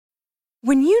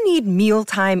When you need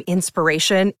mealtime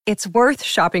inspiration, it's worth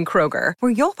shopping Kroger,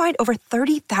 where you'll find over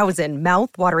 30,000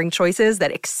 mouth-watering choices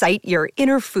that excite your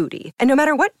inner foodie. And no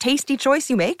matter what tasty choice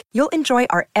you make, you'll enjoy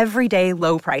our everyday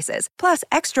low prices, plus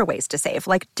extra ways to save,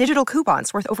 like digital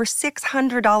coupons worth over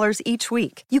 $600 each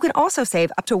week. You can also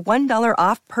save up to $1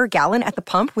 off per gallon at the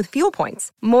pump with fuel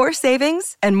points. More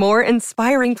savings and more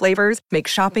inspiring flavors make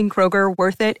shopping Kroger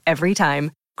worth it every time.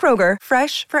 Kroger,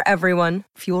 fresh for everyone.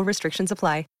 Fuel restrictions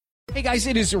apply. Hey guys,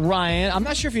 it is Ryan. I'm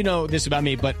not sure if you know this about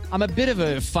me, but I'm a bit of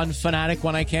a fun fanatic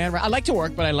when I can. I like to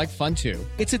work, but I like fun too.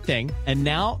 It's a thing. And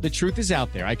now the truth is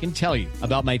out there. I can tell you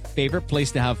about my favorite place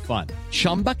to have fun.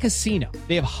 Chumba Casino.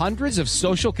 They have hundreds of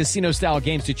social casino style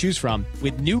games to choose from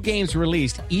with new games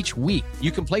released each week.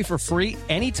 You can play for free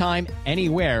anytime,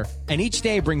 anywhere. And each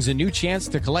day brings a new chance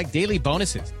to collect daily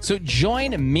bonuses. So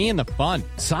join me in the fun.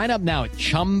 Sign up now at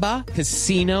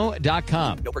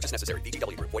ChumbaCasino.com. No purchase necessary.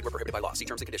 VGW Group. Void where prohibited by law. See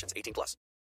terms and conditions. 18+.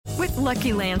 With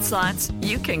Lucky Land Slots,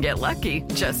 you can get lucky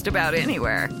just about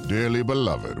anywhere. Dearly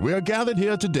beloved, we are gathered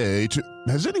here today to...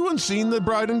 Has anyone seen the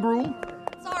bride and groom?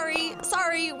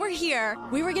 Sorry, we're here.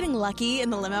 We were getting lucky in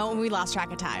the limo and we lost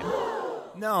track of time.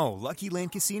 No, Lucky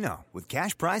Land Casino, with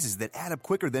cash prizes that add up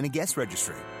quicker than a guest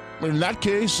registry. In that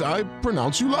case, I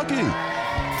pronounce you lucky.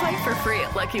 Play for free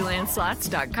at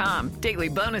LuckyLandSlots.com. Daily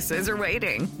bonuses are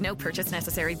waiting. No purchase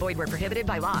necessary. Void where prohibited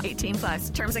by law.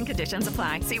 18+. Terms and conditions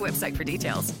apply. See website for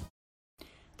details.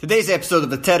 Today's episode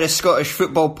of the Terrace Scottish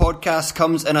Football Podcast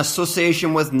comes in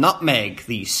association with Nutmeg,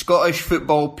 the Scottish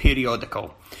football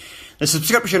periodical. The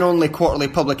subscription-only quarterly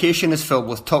publication is filled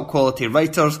with top-quality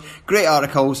writers, great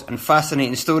articles and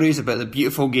fascinating stories about the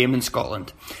beautiful game in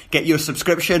Scotland. Get your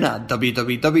subscription at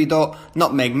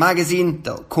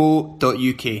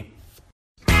www.nutmegmagazine.co.uk.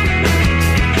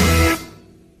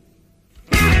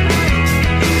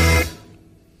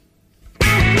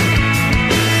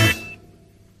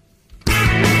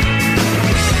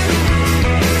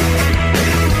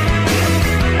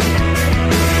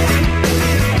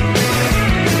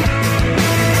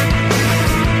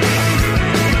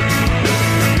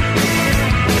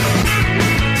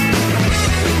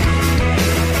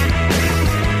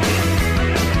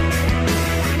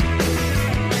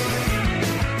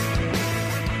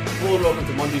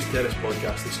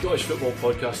 Podcast, the Scottish football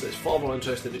podcast that is far more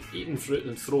interested in eating fruit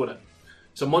than throwing it.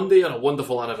 It's a Monday and a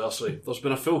wonderful anniversary. There's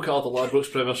been a full card of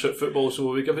Ladbrokes Premiership football, so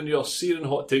we'll be giving you our searing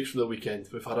hot takes from the weekend.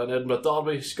 We've had an Edinburgh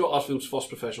derby, Scott Arfield's first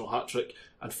professional hat-trick,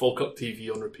 and Falkirk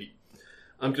TV on repeat.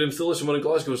 I'm Graham Thillis and we're in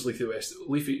Glasgow's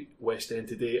Leafy West End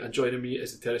today, and joining me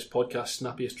is the Terrace Podcast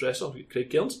snappiest dresser, Craig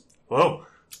Cairns. Hello.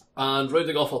 And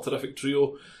rounding off our terrific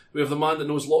trio, we have the man that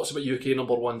knows lots about UK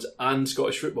number ones and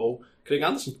Scottish football, Craig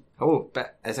Anderson. Oh,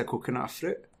 but is a coconut a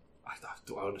fruit? I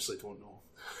honestly don't know.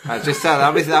 I just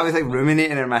that was like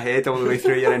ruminating in my head all the way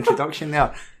through your introduction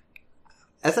there.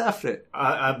 Is it a fruit?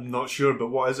 I'm not sure, but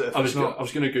what is it? I was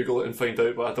going to Google it and find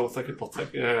out, but I don't think I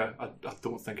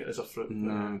don't think it is a fruit.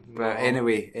 No, but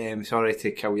anyway, sorry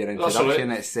to kill your introduction.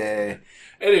 That's all right. It's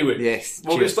anyway. Yes,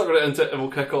 we'll get stuck right into it, and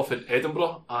we'll kick off in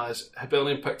Edinburgh as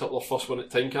Hibernian picked up their first win at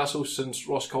Tynecastle since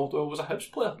Ross Caldwell was a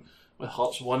Hibs player, with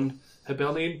Hearts 1,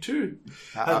 Hibernian 2.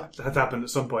 That happened at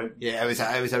some point. Yeah, it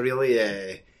was a really.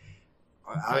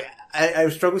 I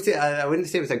struggled to. I wouldn't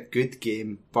say it was a good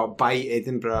game, but by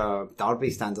Edinburgh Derby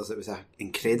standards, it was an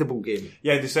incredible game.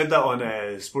 Yeah, they said that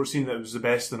on Sports Scene that it was the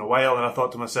best in a while, and I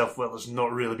thought to myself, well, there's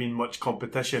not really been much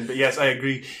competition. But yes, I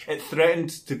agree. It threatened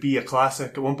to be a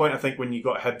classic. At one point, I think when you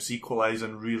got Hibs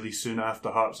equalising really soon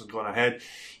after Hearts had gone ahead,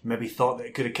 you maybe thought that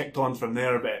it could have kicked on from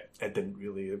there, but it didn't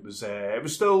really. It was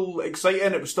still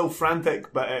exciting. It was still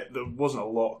frantic, but there wasn't a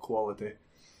lot of quality.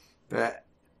 But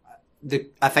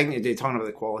I think, talking about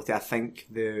the quality, I think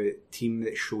the team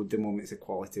that showed the moments of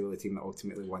quality were the team that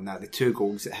ultimately won that. The 2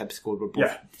 goals that Hibs scored were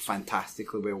both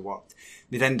fantastically well worked.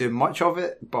 They didn't do much of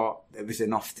it, but it was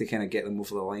enough to kind of get them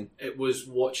over the line. It was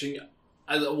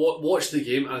I watched the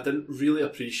game and I didn't really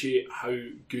appreciate how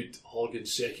good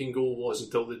Horgan's second goal was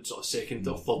until the sort of second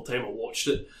or third time I watched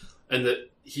it. And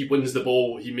that he wins the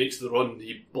ball, he makes the run,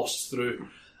 he busts through.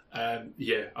 I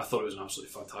thought it was an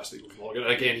absolutely fantastic goal from Horgan.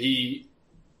 And again, he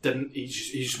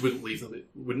just wouldn't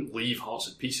leave Hearts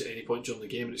at peace at any point during the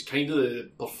game, and it's kind of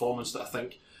the performance that I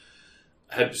think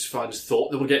Hibs fans thought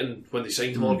they were getting when they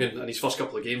signed Horgan. And his first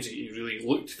couple of games he really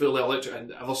looked fairly electric,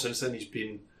 and ever since then he's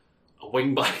been a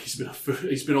wing back, he's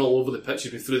been all over the pitch,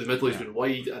 he's been through the middle, he's been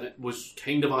wide, and it was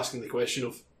kind of asking the question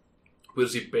of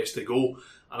where's he best to go.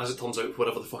 And as it turns out,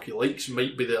 whatever the fuck he likes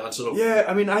might be the answer of... Yeah,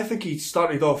 I mean, I think he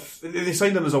started off... They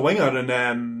signed him as a winger,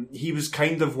 and he was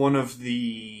kind of one of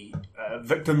the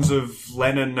victims of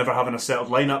Lennon never having a settled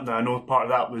lineup. Now, I know part of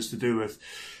that was to do with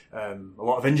a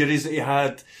lot of injuries that he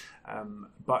had,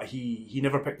 but he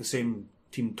never picked the same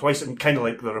team twice, and kind of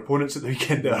like their opponents at the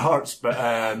weekend, their Hearts. But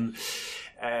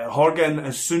Horgan,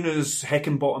 as soon as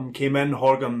Heckingbottom came in,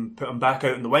 Horgan put him back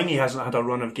out in the wing. He hasn't had a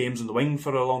run of games in the wing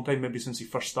for a long time, maybe since he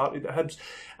first started at Hibs,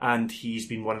 and he's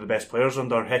been one of the best players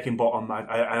under Heckingbottom. And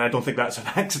I don't think that's an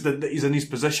accident that he's in his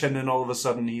position and all of a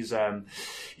sudden he's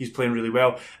playing really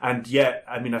well. And yet,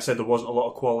 I mean, I said there wasn't a lot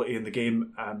of quality in the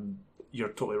game. You're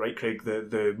totally right, Craig.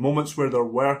 The moments where there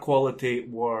were quality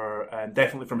were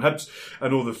definitely from Hibs. I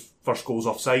know the first goal's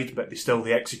offside, but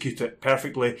they execute it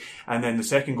perfectly. And then the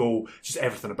second goal, just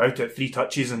everything about it, 3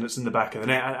 touches and it's in the back of the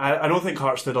net. I don't think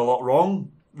Hearts did a lot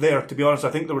wrong there, to be honest.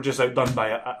 I think they were just outdone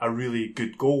by a really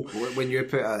good goal. When you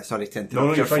put sorry to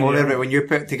interrupt your flow there, but when you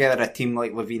put together a team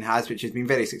like Levein has, which has been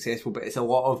very successful, but it's a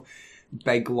lot of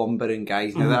big lumbering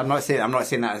guys. Now, I'm not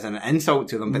saying that as an insult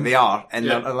to them, but they are,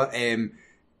 and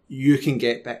you can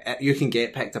get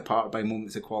picked apart by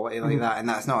moments of quality like that, and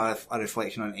that's not a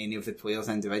reflection on any of the players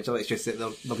individually. It's just that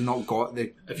they've not got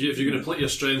the. If you're going to play your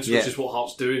strengths, which is what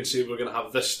Hearts do, and say we're going to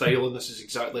have this style and this is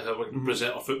exactly how we're going to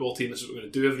present our football team, this is what we're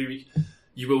going to do every week,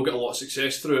 you will get a lot of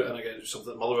success through it. And again, it's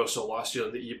something that Motherwell saw last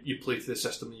year, that you play to the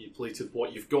system and you play to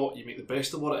what you've got, you make the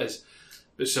best of what it is.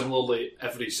 But similarly,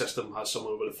 every system has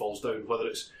somewhere where it falls down, whether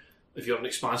it's if you're an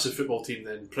expansive football team,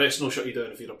 then pressing will shut you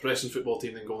down. If you're a pressing football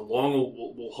team, then going long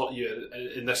will hurt you.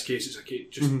 In this case, it's a case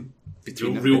just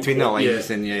between the lines,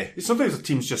 and sometimes the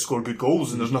teams just score good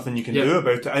goals, and there's nothing you can do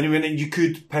about it. Anyway, you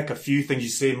could pick a few things. You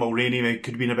say Mulroney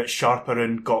could have been a bit sharper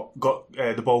and got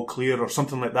the ball clear or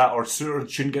something like that, or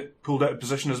shouldn't get pulled out of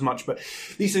position as much. But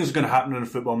these things are going to happen in a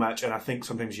football match, and I think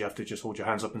sometimes you have to just hold your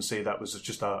hands up and say that was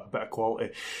just a bit of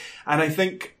quality. And I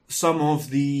think some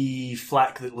of the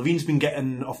flack that Levein's been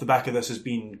getting off the back of this has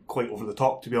been quite over the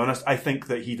top, to be honest. I think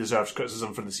that he deserves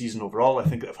criticism for the season overall. I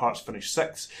think that if Hearts finish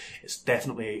 6th, it's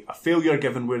definitely a failure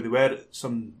given where they were at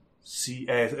some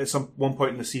one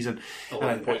point in the season.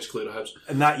 11 points clear of Hibs.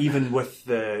 And that even with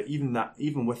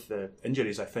the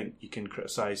injuries, I think you can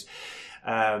criticise.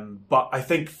 But I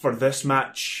think for this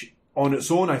match on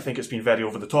its own, I think it's been very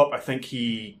over the top. I think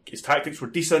his tactics were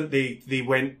decent. They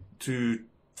went to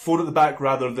 4 at the back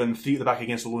rather than 3 at the back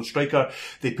against a lone striker.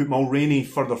 They put Mulroney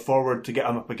further forward to get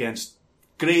him up against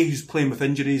Gray, who's playing with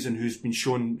injuries and who's been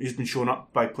shown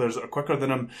up by players that are quicker than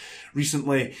him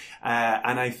recently.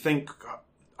 And I think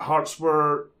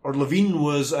Levein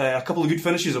was a couple of good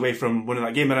finishes away from winning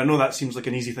that game. And I know that seems like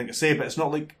an easy thing to say, but it's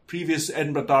not like previous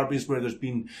Edinburgh derbies where there's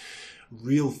been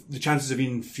the chances have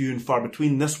been few and far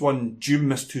between. This one, Doom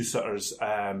missed 2 sitters.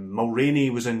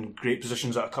 Mulroney was in great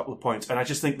positions at a couple of points. And I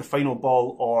just think the final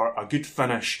ball or a good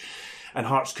finish, and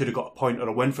Hearts could have got a point or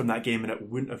a win from that game, and it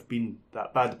wouldn't have been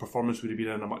that bad. The performance would have been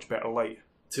in a much better light.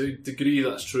 To a degree,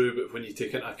 that's true, but when you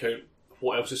take into account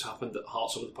what else has happened at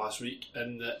Hearts over the past week,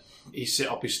 and that he's set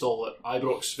up his stall at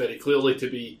Ibrox very clearly to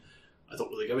be, I don't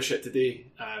really give a shit today.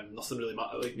 Nothing really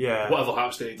matters. Whatever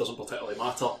happens today doesn't particularly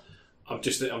matter. I'm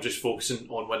just focusing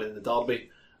on winning the derby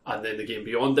and then the game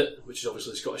beyond it, which is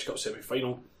obviously the Scottish Cup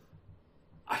semi-final.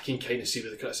 I can kind of see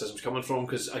where the criticism's coming from,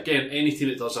 because again, any team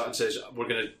that does that and says we're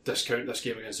going to discount this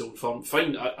game against Old Firm,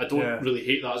 fine. I don't really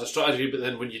hate that as a strategy, but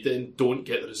then when you then don't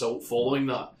get the result following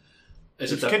that,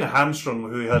 it's kind of hamstrung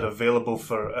who we had available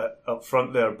for up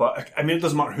front there. But I mean, it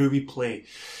doesn't matter who we play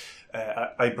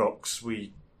at Ibrox.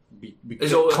 We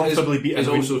comfortably beat. It's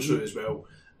also true as well.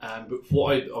 But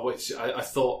what I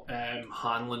thought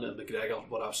Hanlon and McGregor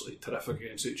were absolutely terrific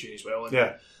against Uche as well.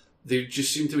 And they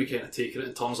just seem to be kind of taking it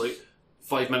in terms like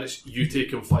 5 minutes, you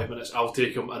take him, 5 minutes, I'll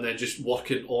take him, and then just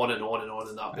working on and on and on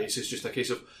in that basis. Just a case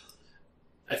of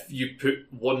if you put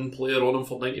one player on him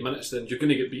for 90 minutes, then you're going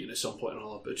to get beaten at some point or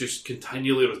another. But just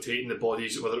continually rotating the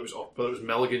bodies, whether it was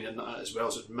Milligan in that as well,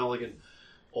 as Milligan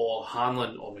or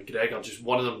Hanlon or McGregor, just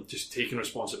one of them just taking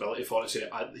responsibility for it, saying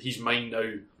he's mine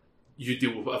now. You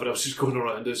deal with whatever else is going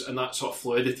around us, and that sort of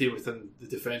fluidity within the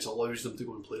defence allows them to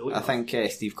go and play like that. I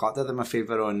think Steve Clark did them a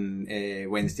favour on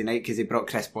Wednesday night, because he brought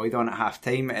Chris Boyd on at half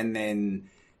time, and then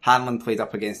Hanlon played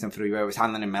up against him for a wee while. It was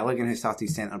Hanlon and Milligan who started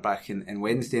centre back in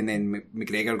Wednesday, and then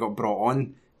McGregor got brought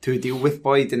on to deal with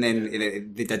Boyd, and then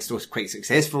they did so quite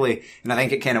successfully, and I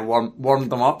think it kind of warmed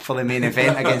them up for the main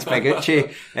event against Big Uche,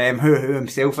 who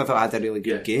himself I thought had a really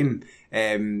good game.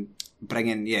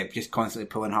 Just constantly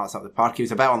pulling Hearts up the park. He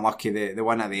was a bit unlucky, the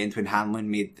one at the end when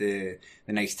Hanlon made the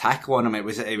nice tackle on him. It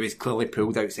was clearly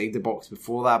pulled outside the box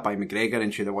before that by McGregor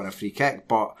and should have won a free kick,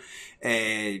 but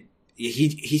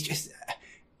he's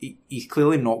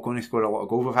clearly not going to score a lot of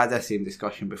goals. We've had this same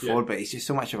discussion before, but he's just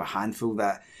so much of a handful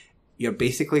that you're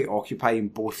basically occupying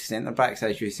both centre backs,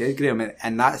 as you said, Graham,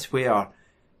 and that's where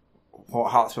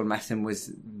what Hearts were missing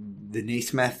was the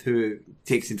Naismith who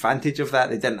takes advantage of that.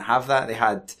 They didn't have that. They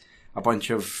had a bunch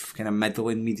of kind of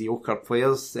middling, mediocre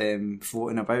players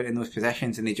floating about in those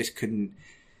positions, and they just couldn't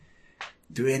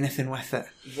do anything with it.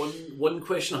 One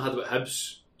question I had about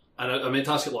Hibs, and I meant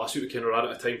to ask it last week, we kind of ran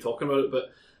out of time talking about it,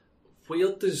 but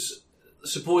where does,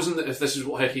 supposing that if this is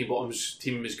what Heckingbottom's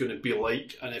team is going to be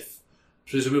like, and if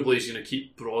presumably he's going to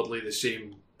keep broadly the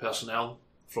same personnel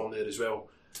from there as well,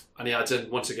 and he adds in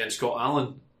once again Scott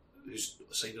Allen, who's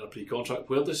signed on a pre-contract,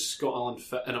 where does Scott Allen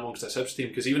fit in amongst this Hibs team?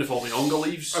 Because even if Omiyonga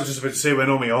leaves... I was just about to say, when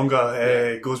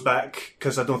Omiyonga goes back,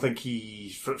 because I don't think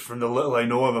from the little I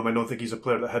know of him, I don't think he's a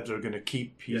player that Hibs are going to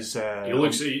keep. He was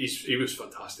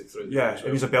fantastic through the game. He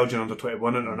was a Belgian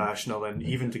under-21 international, and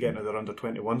even to get into their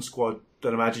under-21 squad, I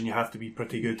imagine you have to be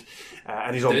pretty good.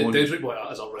 And he's on loan. Dedrick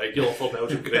Boyat is a regular for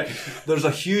Belgium. There's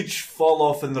a huge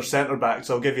fall-off in their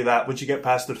centre-backs, I'll give you that. Once you get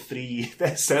past their 3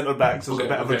 best centre-backs, there's a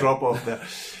bit of a drop-off there.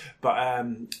 But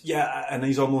and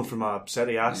he's on loan from a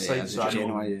Serie A side, so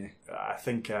I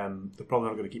think they're probably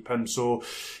not going to keep him. So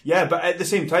but at the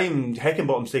same time,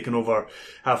 Heckingbottom's taken over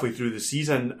halfway through the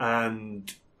season,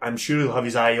 and I'm sure he'll have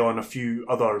his eye on a few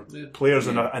other players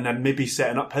and then maybe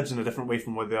setting up Hibs in a different way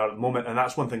from where they are at the moment. And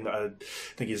that's one thing that I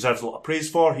think he deserves a lot of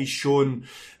praise for. He's shown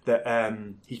that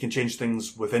he can change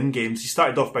things within games. He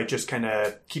started off by just kind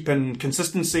of keeping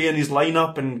consistency in his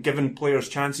lineup and giving players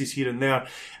chances here and there.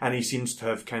 And he seems to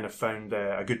have kind of found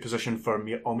a good position for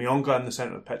Omiyonga in the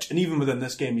centre of the pitch. And even within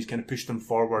this game, he's kind of pushed them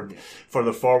forward,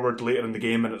 further forward later in the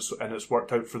game, and it's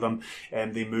worked out for them.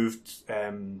 They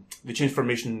changed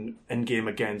formation in game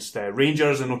against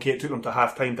Rangers, and it took them to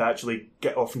half time to actually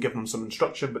get off and give them some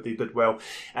instruction, but they did well.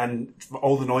 And for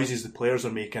all the noises the players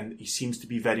are making, he seems to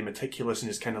be very meticulous, and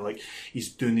is kind of like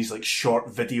he's doing these like short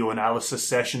video analysis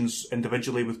sessions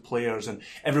individually with players, and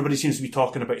everybody seems to be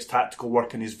talking about his tactical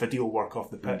work and his video work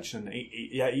off the pitch. And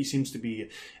he seems to be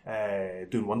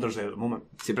doing wonders there at the moment.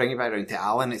 To bring it back around to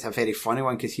Allen, it's a very funny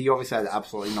one because he obviously had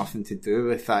absolutely nothing to do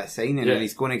with that signing, and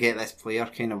he's going to get this player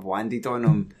kind of landed on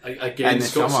him again.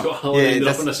 Scott Allen ended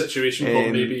up in a situation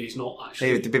where maybe he's not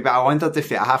actually. But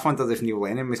I half wondered if Neil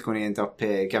Lennon was going to end up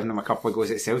giving him a couple of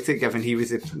goes at Celtic, given he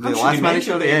was the last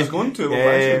manager that he was going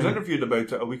to. He was interviewed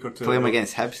about it a week or two. Play him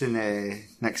against Hibs in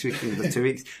next week in the 2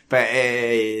 weeks. But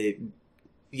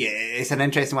it's an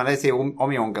interesting one. I'd say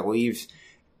Omiyonga leaves.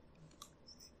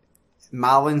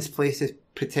 Marlon's place is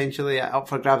potentially up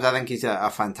for grabs. I think he's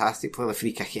a fantastic player. The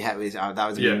free kick he hit was that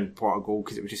was a main part of goal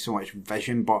because it was just so much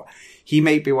vision. But he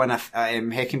might be one of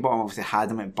Heckingbottom obviously had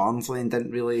him at Barnsley and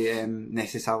didn't really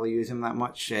necessarily use him that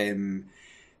much.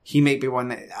 He might be one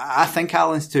that I think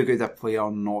Allen's too good a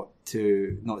player not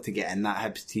to get in that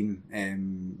Hibs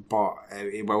team, but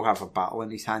he will have a battle in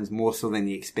his hands more so than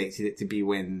he expected it to be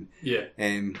when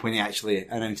he actually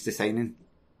announced the signing.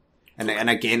 And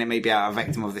again, it might be a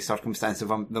victim of the circumstance of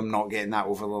them not getting that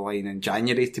over the line in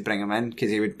January to bring him in,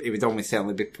 because he would almost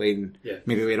certainly be playing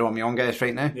maybe where Omiyonga is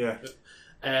right now.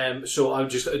 Yeah. So I'm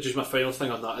just my final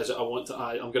thing on that is that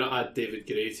I'm going to add David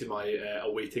Gray to my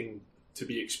awaiting to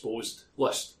be exposed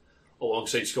list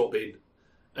alongside Scott Bain,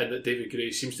 and that David Gray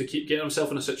seems to keep getting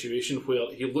himself in a situation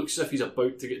where he looks as if he's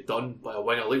about to get done by a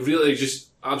winger, like really just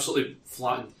absolutely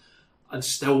flattened, and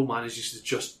still manages to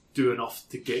just do enough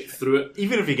to get through it.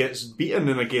 Even if he gets beaten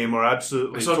in a game or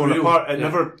absolutely torn apart,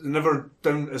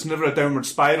 it's never a downward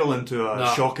spiral into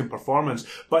a shocking performance.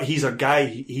 But he's a guy,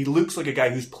 he looks like a guy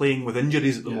who's playing with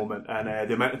injuries at the moment, and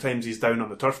the amount of times he's down on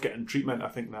the turf getting treatment, I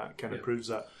think that kind of proves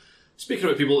that. Speaking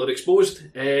about people that are exposed,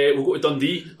 we'll go to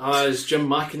Dundee as Jim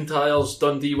McIntyre's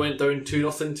Dundee went down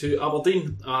 2-0 to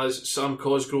Aberdeen as Sam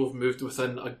Cosgrove moved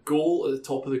within a goal at the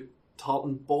top of the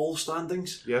Tartan Ball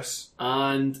standings. Yes.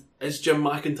 And is Jim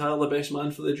McIntyre the best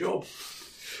man for the job?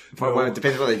 Well, it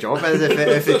depends what the job is.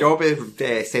 If the job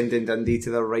is sending Dundee to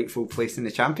their rightful place in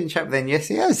the Championship, then yes,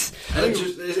 he is.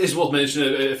 It's worth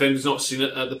mentioning, if anyone's not seen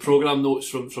it, the programme notes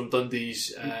from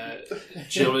Dundee's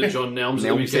chairman John Nelms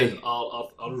the weekend are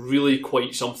really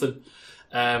quite something.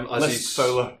 As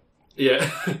Fowler.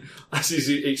 Yeah, as he's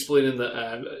explaining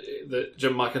that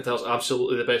Jim McIntyre's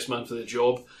absolutely the best man for the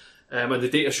job. And the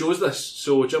data shows this.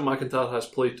 So Jim McIntyre has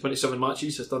played 27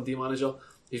 matches as Dundee manager.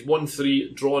 He's won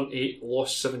 3, drawn 8,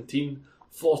 lost 17,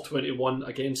 for 21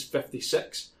 against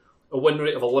 56. A win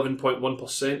rate of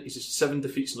 11.1%. He's had 7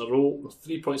 defeats in a row, with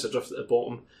 3 points adrift at the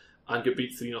bottom, and got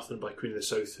beat 3-0 by Queen of the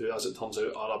South, who, as it turns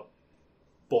out, are a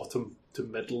bottom to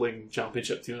middling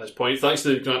Championship team at this point. Thanks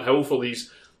to Grant Hill for these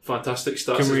fantastic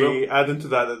stats. Can we add into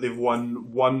that they've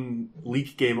won 1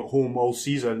 league game at home all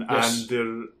season, and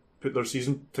they're put their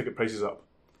season ticket prices up?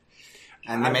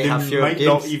 And they might games.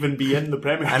 Not even be in the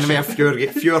Premiership. And they may have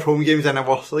fewer home games in a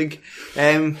worse league.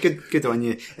 Good on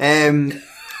you.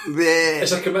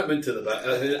 It's a commitment to the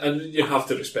bit, and you have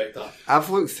to respect that. I've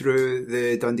looked through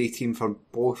the Dundee team for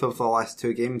both of the last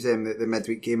two games, the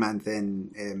midweek game and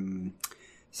then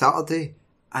Saturday,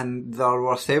 and there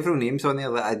were several names on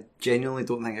there that I genuinely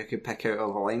don't think I could pick out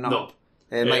of a lineup.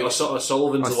 No, like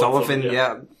O'Sullivan,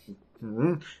 yeah.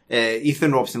 Mm-hmm.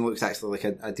 Ethan Robson looks actually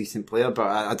like a decent player, but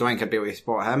I don't think I'd be able to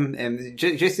spot him.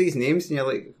 Just these names, and you're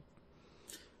like,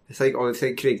 it's like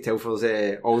Craig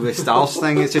Telfer's All the Stars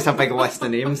thing. It's just a big list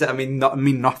of names that mean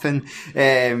nothing.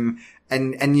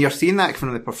 And you're seeing that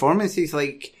from the performances.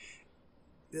 Like,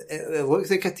 it looks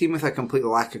like a team with a complete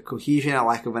lack of cohesion, a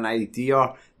lack of an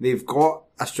idea. They've got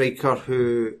a striker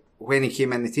who, when he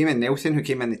came in the team, and Nelson, who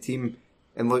came in the team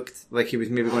and looked like he was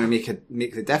maybe going to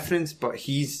make the difference, but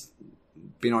he's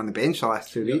been on the bench the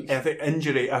last 2 weeks. I think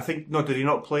injury. Did he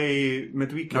not play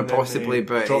midweek? No, possibly,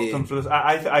 but dropped him for this.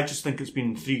 I just think it's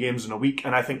been 3 games in a week,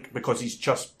 and I think because he's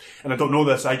just, and I don't know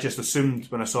this, I just assumed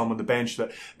when I saw him on the bench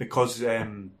that because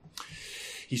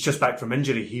he's just back from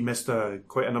injury, he missed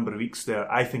quite a number of weeks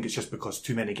there. I think it's just because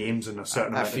too many games in a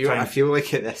certain amount of time. I feel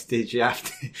like at this stage you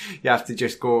have to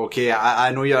just go, okay,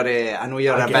 I know you're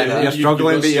you're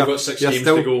struggling, but you're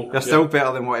still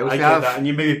better than what else you have. That, and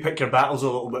you maybe pick your battles a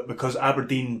little bit, because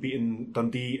Aberdeen beating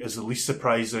Dundee is the least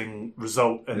surprising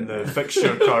result in the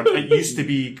fixture card. It used to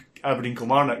be Aberdeen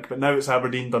Kilmarnock, but now it's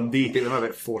Aberdeen Dundee. Beat them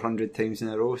about 400 times in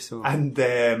a row. So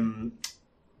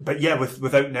but yeah,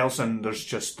 without Nelson,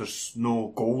 there's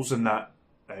no goals in that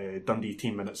Dundee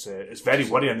team, and it's very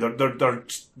worrying.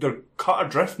 They're cut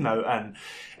adrift now, and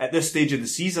at this stage of the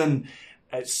season,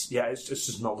 it's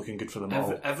just not looking good for them at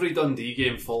all. Every Dundee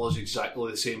game follows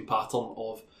exactly the same pattern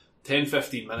of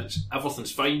 10-15 minutes.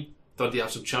 Everything's fine. Dundee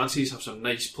have some chances, have some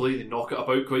nice play. They knock it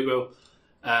about quite well.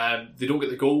 They don't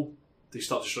get the goal. They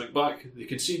start to shrink back. They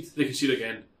concede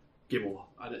again. Game over.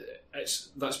 And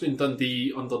that's been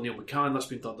Dundee under Neil McCann. That's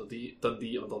been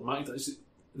Dundee under Mac. It's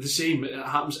the same. It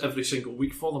happens every single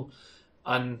week for them.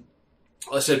 And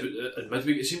like I said, in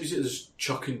midweek, it seems like they're just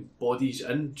chucking bodies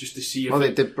in just to see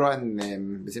if... they brought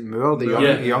in, is it Moore,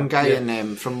 the young guy,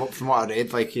 and from what I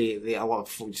read, like a lot of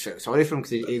folks felt sorry for him,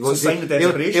 because he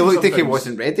looked like he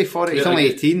wasn't ready for it. He's only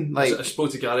 18. Like, I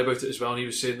spoke to Gary about it as well, and he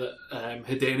was saying that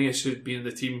Hedenius, who'd been in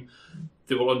the team,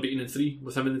 they were unbeaten in 3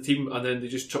 with him in the team, and then they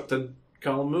just chucked in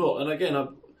Callum Moore. And again, I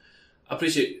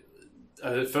appreciate...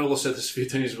 Fowler said this a few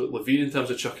times with Levine in terms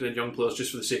of chucking in young players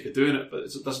just for the sake of doing it, but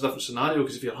that's a different scenario,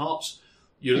 because if you're Hearts,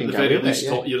 you're at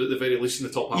the very least in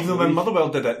the top half. Even when Motherwell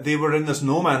did it, they were in this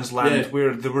no man's land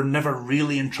where they were never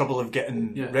really in trouble of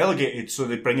getting relegated, so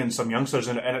they bring in some youngsters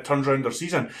and it turns around their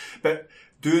season. But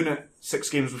doing it 6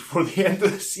 games before the end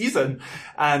of the season,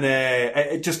 and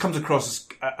it just comes across as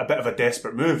a bit of a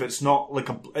desperate move. It's not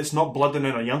it's not blooding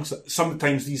in a youngster.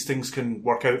 Sometimes these things can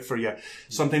work out for you.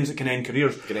 Sometimes it can end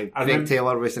careers. Greg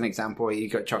Taylor was an example. He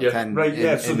got chucked in. Right,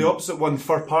 yeah. So the opposite one,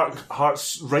 Fir Park,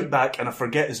 Hearts right back, and I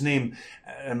forget his name,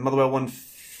 and Motherwell won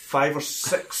 5 or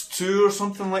 6-2 or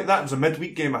something like that. It was a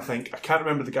midweek game, I think. I can't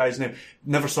remember the guy's name.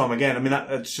 Never saw him again. I mean,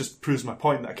 that just proves my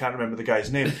point that I can't remember the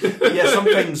guy's name. But yeah,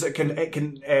 sometimes it can.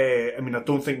 I mean, I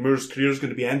don't think Moore's career is going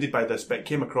to be ended by this, but it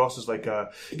came across as like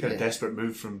a kind of desperate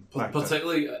move from.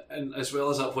 Particularly, and as well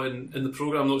as that, when in the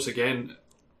programme notes again,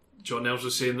 John Nels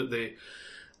was saying that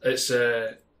it's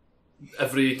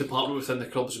every department within the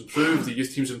club has improved. The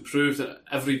youth team's improved, and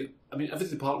every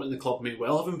department in the club may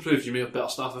well have improved. You may have better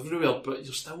staff everywhere, but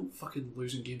you're still fucking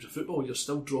losing games of football. You're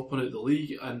still dropping out of the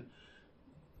league, and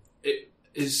it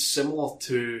is similar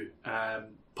to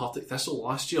Partick Thistle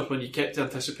last year, when you kept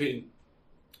anticipating,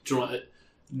 do you know what,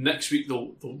 next week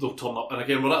they'll turn up. And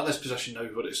again, we're at this position now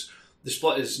where it's the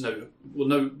split is now we're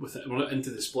not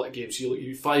into the split games. So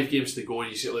you 5 games to go,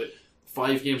 and you say like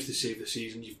 5 games to save the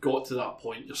season. You've got to that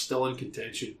point. You're still in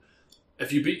contention.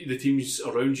 If you beat the teams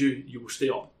around you, you will stay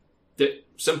up.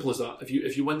 Simple as that.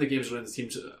 If you win the games around the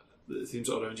teams that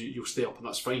are around you, you'll stay up, and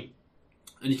that's fine.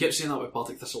 And you kept saying that with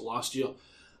Partick Thistle last year,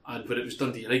 and when it was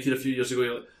Dundee United a few years ago,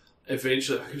 like,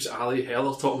 eventually it was Ali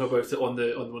Heller talking about it on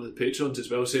one of the Patreons as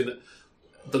well, saying that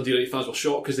Dundee United fans were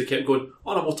shocked because they kept going,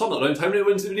 "Oh no, we'll turn it around. How many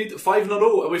wins do we need? 5 in a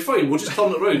row. Are we fine? We'll just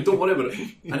turn it around. Don't worry about it."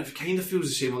 And it kind of feels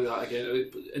the same like that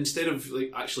again. Instead of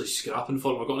like actually scrapping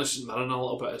for it, we're going to St Mirren a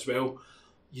little bit as well.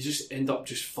 You just end up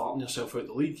just farting yourself out of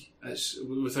the league. It's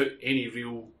without any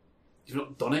real... You've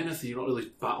not done anything. You've not really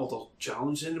battled or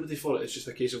challenged anybody for it. It's just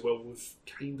a case of, well, we've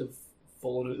kind of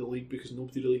fallen out of the league because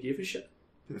nobody really gave a shit.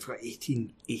 They've got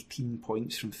 18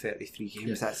 points from 33 games.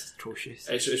 Yeah. That's atrocious.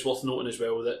 It's worth noting as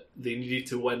well that they needed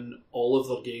to win all of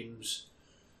their games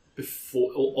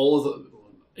before...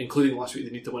 including last week,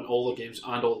 they need to win all their games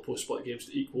and all the post-split games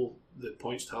to equal the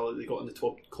points tally they got in the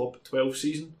Club 12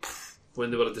 season.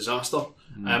 when they were a disaster, or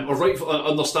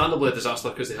understandably a disaster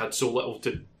because they had so little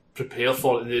to prepare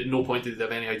for it, and at no point did they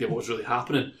have any idea what was really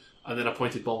happening, and then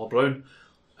appointed Balmer Brown.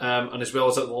 And as well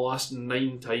as that, the last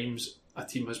 9 times a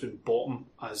team has been bottom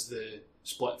as the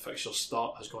split fixture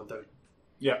start has gone down.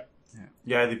 Yeah,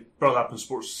 they brought that up in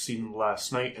Sports Scene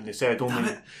last night, and they said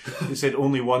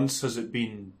only once has it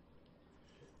been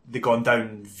they gone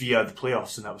down via the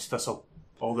playoffs, and that was Thistle.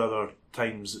 All the other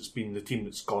times it's been the team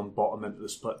that's gone bottom into the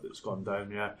split that's gone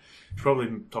down. Yeah, should probably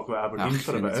talk about Aberdeen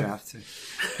for a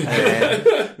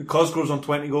bit. Cosgrove's on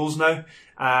 20 goals now,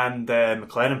 and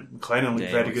McLennan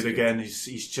looked very good again.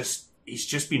 He's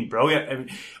just been brilliant. I mean,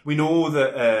 we know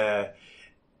that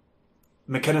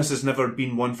McInnes has never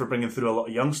been one for bringing through a lot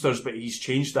of youngsters, but he's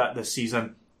changed that this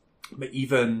season. But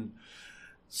even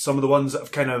some of the ones that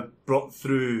have kind of brought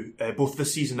through both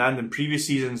this season and in previous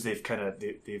seasons, they've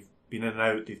been in and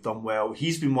out, they've done well.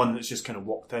 He's been one that's just kind of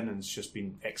walked in and it's just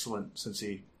been excellent since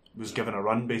he was given a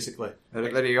run, basically.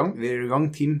 They're a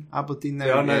young team, Aberdeen now.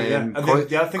 They are now, yeah.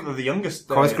 I think they're the youngest.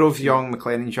 Cosgrove's young,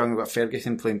 McLennan's young. We've got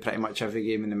Ferguson playing pretty much every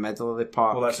game in the middle of the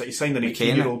park. Well, that's it. He signed an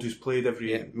 18-year-old who's played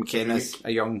every... Yeah, McKenna's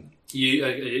a young...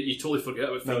 You totally forget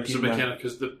about Ferguson McKenna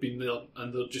because they've been there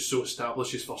and they're just so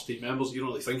established as first team members. You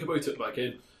don't really think about it, but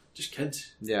again, just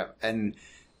kids. Yeah, and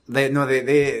it's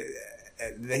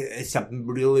a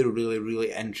really, really,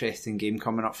 really interesting game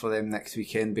coming up for them next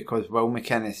weekend because will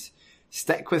McInnes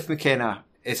stick with McLennan,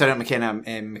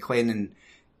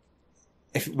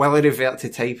 will he revert to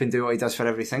type and do what he does for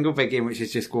every single big game, which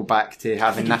is just go back to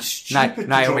having Niall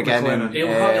McGinnon?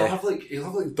 He'll have like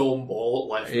Dom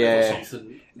Ball at left or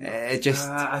something.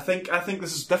 I think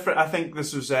this is different. I think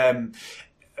this was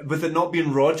with it not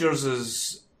being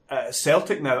Rodgers'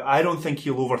 Celtic now. I don't think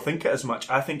he'll overthink it as much.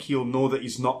 I think he'll know that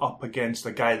he's not up against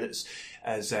a guy that's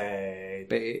as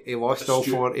but he lost all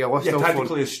four. He lost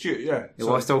tactically astute. Yeah, he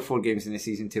lost all 4 games in the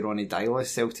season to Ronnie Dylas,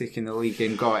 Celtic in the league,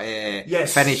 and got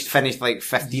finished like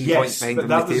 15 points behind him in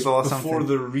the table or something. Before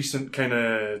the recent kind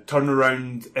of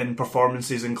turnaround in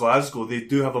performances in Glasgow, they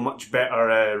do have a much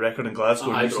better record in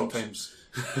Glasgow in recent times.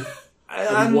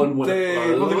 And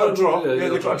they got a draw.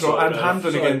 They got a draw, and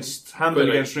Hampden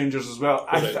against Rangers as well.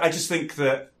 I just think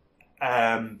that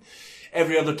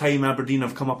every other time Aberdeen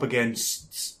have come up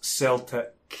against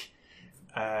Celtic,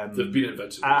 they've been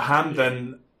invincible. At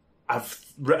Hampden, I've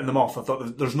written them off. I thought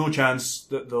that there's no chance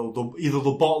that they'll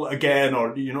bottle it again,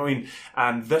 or you know what I mean.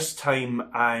 And this time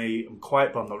I am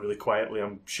quiet, but I'm not really quietly.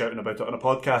 I'm shouting about it on a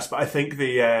podcast. But I think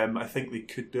they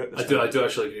could do it. I do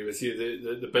actually agree with you.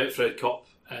 The Betfred Cup,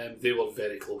 they were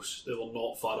very close. They were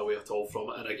not far away at all from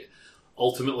it. And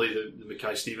ultimately, the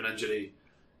Mackay-Steven injury,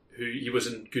 who he was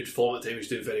in good form at the time, he was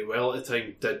doing very well at the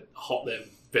time, did hurt them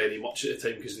very much at the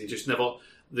time because they just never.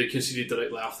 They conceded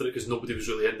directly after it because nobody was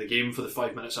really in the game for the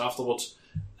 5 minutes afterwards.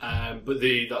 But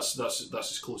that's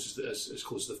as close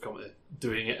as they've come to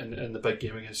doing it in the big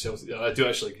game against Celtic. I do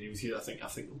actually agree with you. I think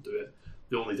they'll do it.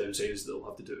 The only downside is they'll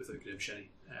have to do it without Graham Shinnie,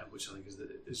 which I think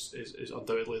is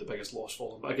undoubtedly the biggest loss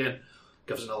for them. But again,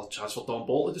 gives another chance for Don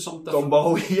Ball to do something different. Don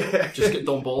Ball, yeah. Just get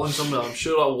Don Ball in somewhere. I'm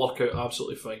sure that'll work out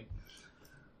absolutely fine.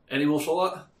 Any more for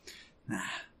that? Nah.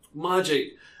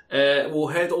 Magic. We'll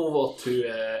head over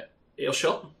to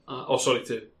Ayrshire.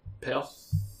 To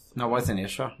Perth. No, it wasn't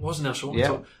Ayrshire. Wasn't Ayrshire.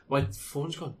 Yeah. My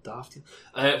phone's gone daft here.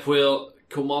 Where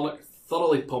Kilmarnock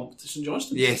thoroughly pumped St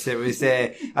Johnstone. Yes, it was.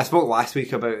 I spoke last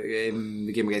week about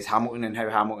the game against Hamilton and how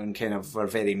Hamilton kind of were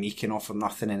very meek and offered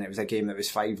nothing, and it was a game that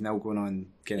was 5-0 going on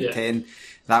 10.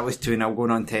 That was 2-0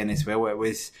 going on 10 as well. It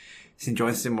was St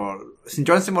Johnstone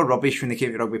were rubbish when they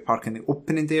came to Rugby Park on the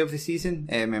opening day of the season.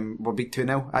 Were beat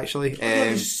 2-0 actually.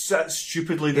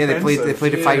 Stupidly defensive. Yeah, they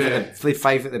played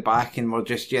 5 at the back and were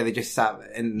just they just sat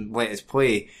and let us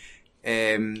play.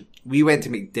 We went to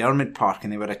McDermott Park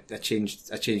and they were a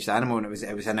changed animal, and it was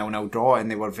a 0-0 draw, and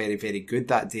they were very, very good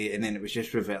that day, and then it was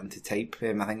just reverting to type.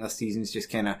 I think their season's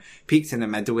just kind of peaked in the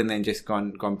middle and then just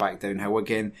gone back downhill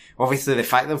again. Obviously the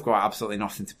fact they've got absolutely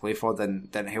nothing to play for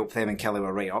didn't help them, and Kelly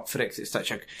were right up for it, 'cause it's such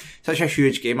a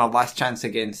huge game. Our last chance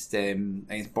against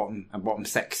bottom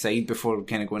 6 side before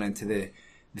kind of going into the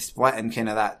split, and kind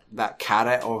of that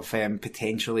carrot of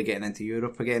potentially getting into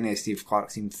Europe again. Steve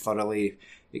Clarke seemed thoroughly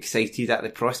excited at the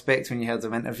prospect when you heard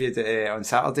him interviewed on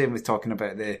Saturday, and was talking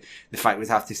about the fact we'd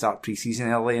have to start pre-season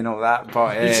early and all that.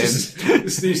 But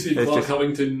Steve Clarke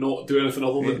having to not do anything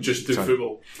other than just do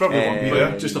football. Probably won't be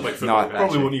there. Just a big football.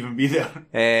 Probably won't even be there.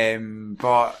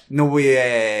 But no,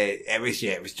 it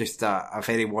was just a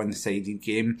very one-sided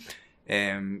game.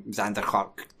 Xander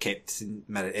Clark kept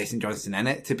St Johnstone in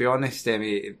it, to be honest.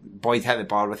 Boyd hit the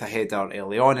bar with a header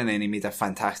early on, and then he made a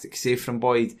fantastic save from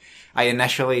Boyd. I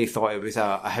initially thought it was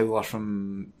a howler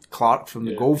from Clark from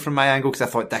the goal from my angle, because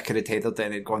I thought Dicker had headed it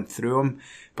and it had gone through him.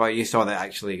 But you saw that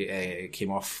actually it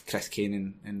came off Chris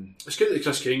Kane. And it's good that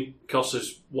Chris Kane curse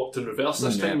has worked in reverse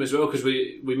this time as well, because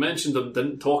we mentioned him,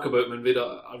 didn't talk about him, and made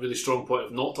a really strong point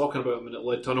of not talking about him, and it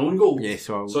led to an own goal. Yeah,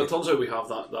 so it turns out we have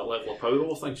that level of power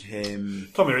over things.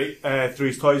 Tommy Wright threw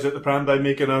his toys out the pram by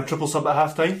making a triple sub at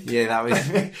half time. Yeah, that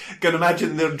was... Can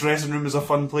imagine their dressing room is a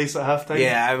fun place at half time.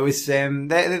 Yeah, it was...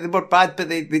 they were bad, but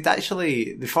they'd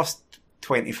actually... The first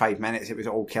 25 minutes it was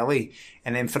all Kelly,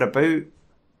 and then for about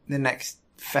the next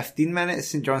 15 minutes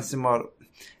St Johnstone were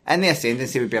in the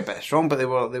ascendancy, would be a bit strong, but they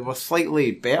were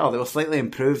slightly better, they were slightly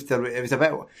improved. There was a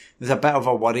bit of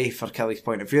a worry for Kelly's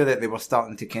point of view that they were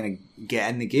starting to kind of get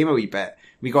in the game a wee bit.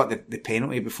 We got the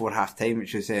penalty before half time,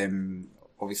 which was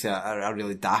obviously a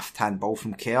really daft handball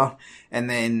from Kerr, and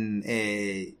then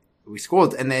we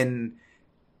scored, and then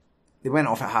they went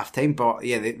off at half time. But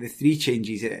yeah, the three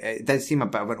changes, it did seem a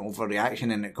bit of an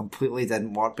overreaction, and it completely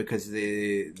didn't work because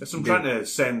I'm trying to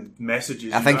send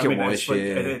messages. I think it was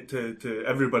to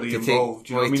everybody involved.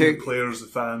 Do you know what I mean? The players, the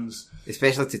fans,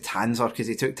 especially to Tanser, because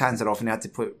he took Tanser off and he had to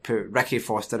put Ricky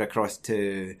Foster across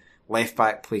to left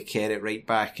back, play Kerr at right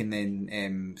back, and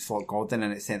then slot Gordon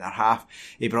in at centre half.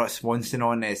 He brought Swanson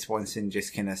on. Swanson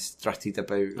just kind of strutted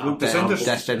about.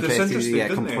 Disinterested, yeah,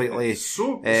 completely. It's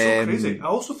so crazy. I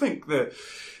also think that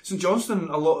St Johnstone,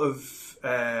 a lot of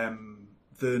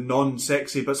the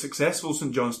non-sexy but successful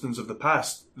St Johnstones of the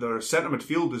past, their centre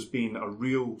midfield has been a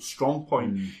real strong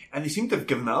point, and they seem to have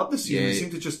given that up this season. They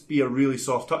seem to just be a really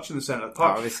soft touch in the centre of the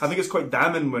park. I think it's quite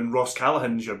damning when Ross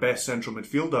Callaghan's your best central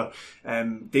midfielder.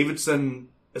 Davidson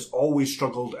has always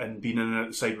struggled and been in and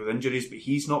outside with injuries, but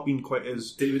he's not been quite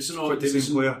as Davidson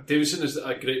is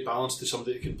a great balance to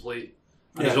somebody that can play.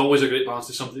 And there's always a great balance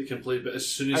to somebody that can play, but as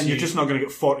soon as you're just not going to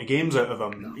get 40 games out of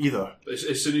him either.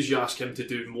 As soon as you ask him to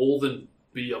do more than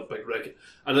be a big rig,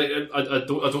 and I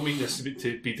don't mean this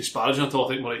to be disparaging at all. I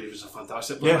think Murray Davis is a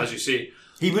fantastic player, as you say.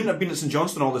 He wouldn't have been at St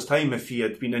Johnstone all this time if he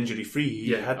had been injury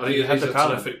free. I think he's a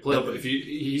terrific player, but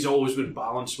he's always been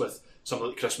balanced with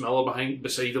someone like Chris Miller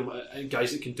beside him, and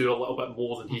guys that can do a little bit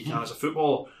more than he can as a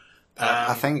footballer.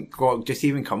 I think just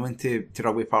even coming to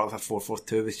Rugby Park with a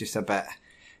 4-4-2 was just a bit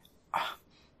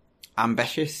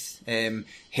ambitious.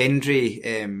 Hendry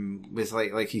was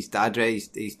like his dad, right?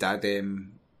 His dad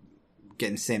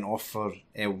getting sent off for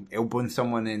elbowing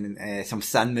someone, and some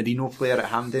San Marino player at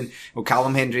Hampden. Well,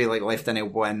 Callum Hendry left an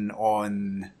elbow in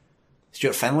on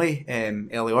Stuart Finlay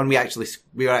early on.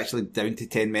 We were actually down to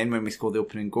 10 men when we scored the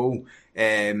opening goal,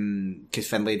 because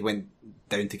Finlay went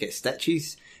down to get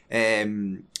stitches.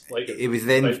 It was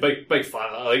then big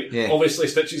fan. Obviously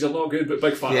stitches are not good, but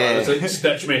big fan. It's like,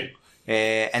 stitch me.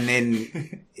 And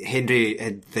then Hendry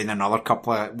had then another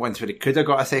couple of ones where he could have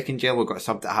got a second yellow, got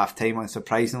subbed at half time,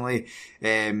 unsurprisingly.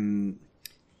 They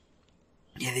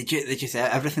just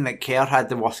everything that Kerr had,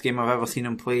 the worst game I've ever seen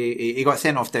him play. He got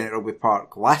sent off down at Rugby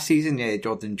Park last season.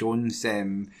 Jordan Jones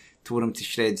tore him to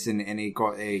shreds, and he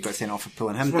got sent off for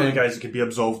pulling him down. One of the guys that could be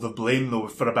absolved of blame though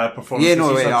for a bad performance. He's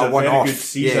had a very good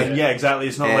season. Yeah, exactly.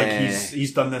 It's not like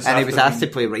he's done this. And he was asked to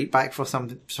play right back for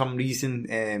some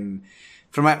reason.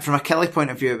 From a Kelly point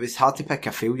of view, it was hard to pick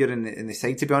a failure in the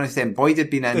side, to be honest. Boyd had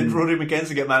been in. Did Rory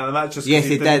McKenzie get man of the match just because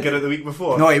he didn't get it the week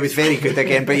before? No, he was very good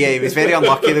again, but he was very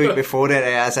unlucky the week before it,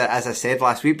 as I said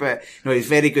last week. But no, he was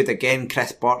very good again.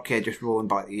 Chris Burke just rolling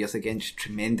back the ears again, just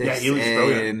tremendous. Yeah, he was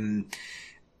brilliant.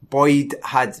 Boyd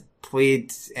had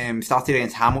played, started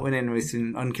against Hamilton and was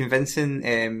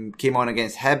unconvincing. Came on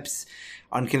against Hibs,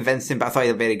 unconvincing, but I thought he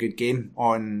had a very good game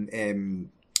on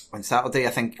Saturday. I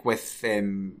think with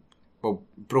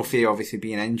Brophy obviously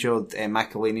being injured,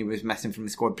 McElhaney was missing from the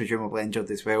squad, presumably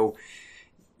injured as well.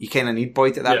 You kind of need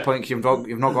Boyd at that point, because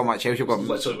you've not got much else. You've got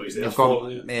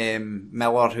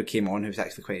Miller, who came on, who was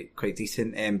actually quite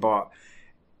decent, but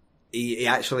he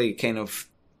actually kind of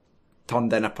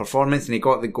turned in a performance, and he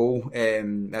got the goal,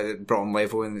 brought him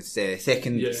level in his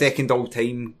second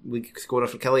all-time league scorer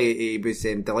for Kelly. He was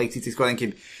delighted to score. I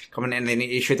think coming in, and then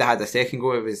he should have had a second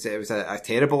goal. It was a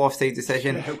terrible offside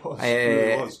decision. Yeah,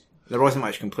 it was. There wasn't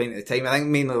much complaint at the time. I think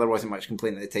mainly there wasn't much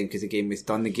complaint at the time because the game was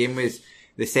done.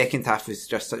 The second half was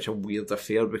just such a weird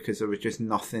affair because there was just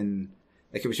nothing.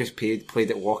 Like, it was just played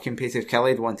at walking pace. If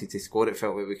Kelly had wanted to score, it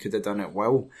felt like we could have done it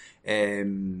well.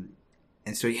 And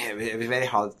so it was very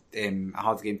hard, a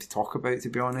hard game to talk about, to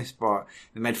be honest. But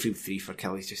the midfield three for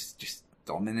Kelly's just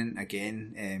dominant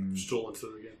again. Strolling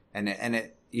through again. And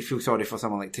you feel sorry for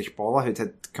someone like Tish Balla, who'd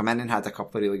had come in and had a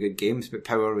couple of really good games, but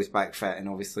Power was back fit and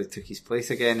obviously took his place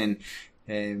again.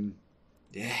 And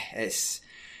it's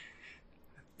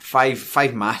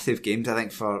five massive games, I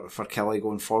think, for Kelly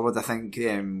going forward. I think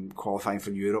qualifying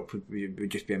for Europe would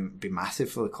just be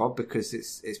massive for the club, because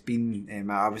it's been.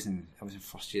 I was in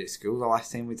first year at school the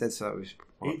last time we did, so it was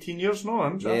 18 years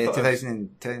now. Yeah,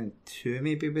 2002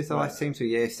 maybe was the last time. So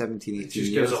yeah, 17, 18 it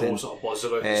just years. Gives a whole sort of buzz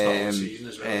around the start of the season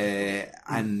as well.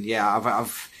 And yeah,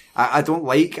 I don't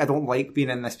like being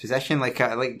in this position.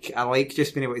 I like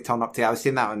just being able to turn up to. I was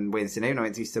saying that on Wednesday night when I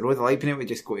went to Easter Road. I like being able to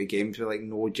just go to games with like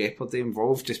no jeopardy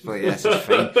involved. Just be like, this is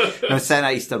fine. And I'm sitting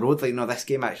at Easter Road like, no, this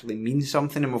game actually means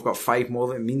something, and we've got 5 more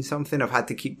that mean something. I've had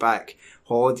to keep back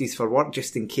holidays for work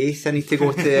just in case I need to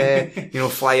go to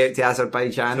fly out to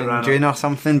Azerbaijan in June or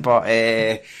something. But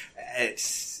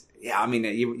it's I mean,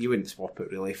 you wouldn't swap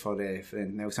it really for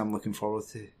anything else. I'm looking forward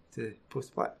to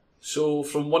post-Black. So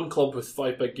from one club with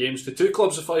 5 big games to 2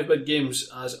 clubs with 5 big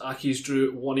games, as Accies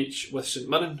drew 1 each with St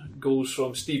Mirren. Goals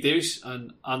from Steve Davies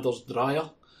and Anders Dreyer.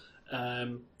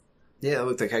 Yeah, it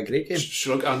looked like a great game.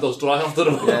 Shrug Anders Dreyer,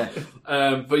 don't know.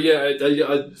 Yeah. But yeah,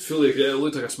 I fully agree. It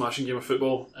looked like a smashing game of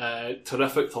football.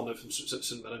 Terrific turnout from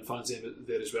St Mirren fans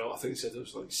there as well. I think they said there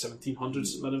was like 1,700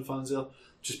 St Mirren fans there.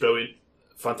 Just brilliant.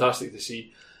 Fantastic to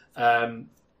see.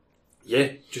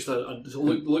 Yeah, just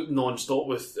look non-stop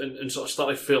with, and sort of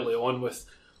started fairly on with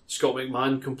Scott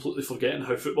McMahon completely forgetting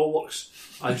how football works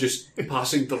and just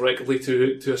passing directly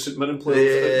to a St Mirren player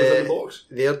within the box.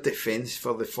 Their defence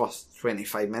for the first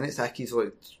 25 minutes, Accies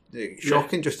looked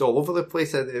shocking, just all over the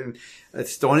place. I'm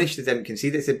astonished they didn't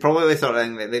concede. It's probably the sort of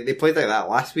thing that they played like that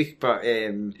last week, but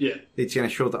they kind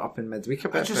of showed it up in midweek a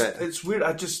bit. It's weird.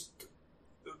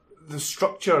 The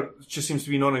structure just seems to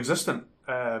be non-existent.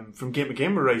 From game to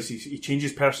game with Rice, he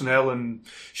changes personnel and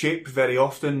shape very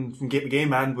often from game to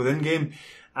game and within game.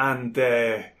 And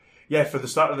for the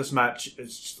start of this match,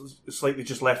 it's like they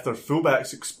just left their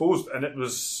fullbacks exposed, and it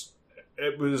was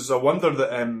a wonder that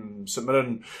St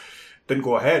Mirren didn't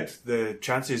go ahead. The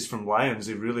chances from Lions,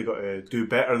 they really got to do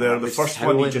better there. The first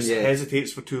one, he just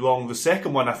hesitates for too long. The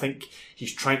second one, I think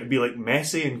he's trying to be like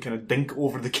Messi and kind of dink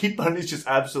over the keeper, and he's just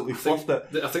absolutely fluffed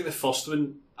it. I think the first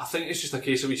one, I think it's just a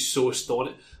case of he's so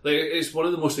astonished. Like, it's one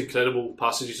of the most incredible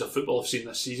passages of football I've seen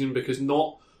this season, because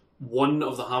not one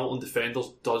of the Hamilton defenders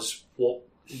does what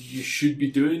you should be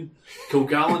doing.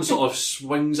 Kilgallen sort of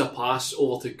swings a pass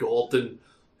over to Gordon,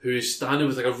 who is standing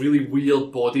with like a really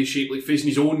weird body shape, like facing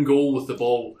his own goal with the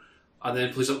ball, and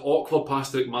then plays an awkward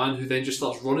pass to McMahon, who then just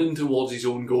starts running towards his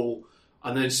own goal,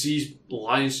 and then sees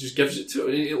Lyons, just gives it to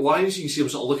him. Lyons, you can see him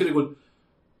sort of looking at it going,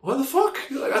 what the fuck?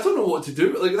 Like, I don't know what to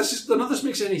do. Like, none of this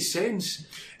makes any sense.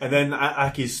 And then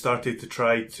Accies started to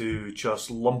try to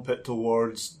just lump it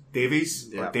towards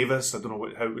Davies or Davis. I don't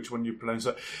know which one you pronounce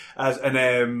it as.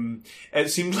 And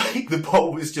it seemed like the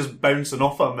ball was just bouncing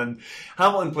off him, and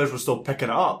Hamilton players were still picking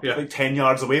it up, like 10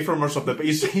 yards away from him or something. But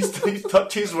his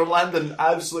touches were landing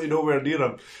absolutely nowhere near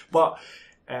him. But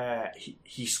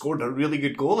he scored a really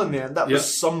good goal in the end. That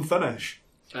was some finish.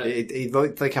 He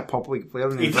looked like a public player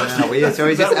when he was running away. So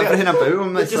he just everything about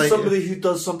him. It's just like somebody who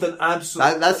does something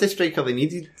absolutely. That's the striker they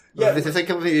needed. Yeah, the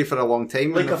striker they needed for a long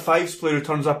time. Like a fives player who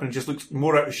turns up and just looks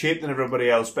more out of shape than everybody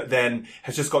else, but then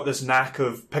has just got this knack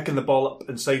of picking the ball up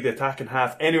inside the attacking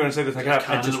half, anywhere inside the attacking half,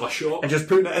 and just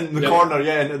putting it in the corner,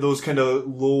 into those kind of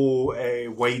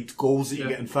low, wide goals that you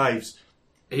get in fives.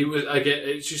 He was again.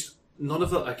 It's just none of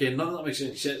that. Again, none of that makes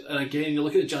any sense. And again, you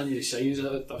look at the January signings.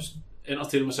 I was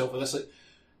entertaining myself with this. Like,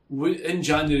 in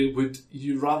January, would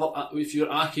you rather, if you're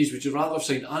Accies, would you rather have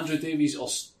signed Andrew Davies or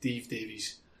Steve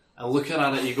Davies? And looking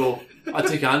at it, you go, I'd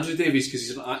take Andrew Davies because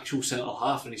he's an actual centre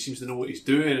half and he seems to know what he's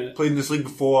doing. Played in this league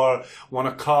before, won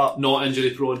a cup. Not injury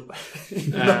prone.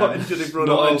 Not injury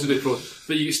prone.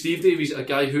 But you get Steve Davies, a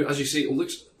guy who, as you say,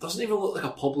 doesn't even look like a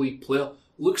pub league player.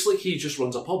 Looks like he just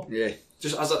runs a pub. Yeah.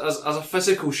 Just as a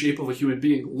physical shape of a human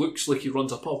being, looks like he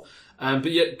runs a pub. But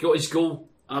yet, got his goal.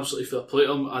 Absolutely fair play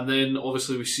to him. And then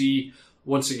obviously we see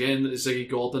once again that Ziggy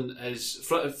Gordon is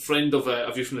a friend of a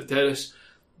View from the Terrace,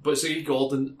 but Ziggy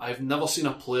Gordon, I've never seen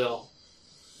a player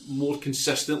more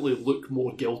consistently look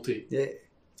more guilty. Yeah.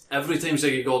 Every time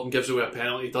Ziggy Gordon gives away a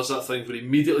penalty, he does that thing where he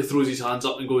immediately throws his hands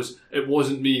up and goes, "It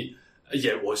wasn't me."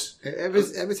 Yeah, it was. It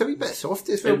was a wee bit soft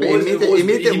as well. He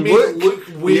made it look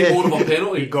way more of a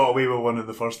penalty. He got away with one in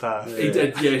the first half. He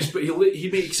did, yes, but he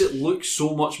makes it look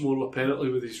so much more of a penalty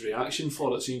with his reaction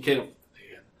for it. So you kind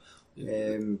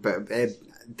of.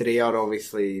 But Dreyer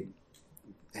obviously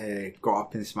got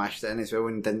up and smashed it in as well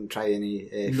and didn't try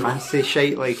any fancy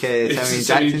shite like Simeon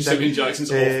Jackson. Simeon Jackson's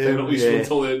off penalties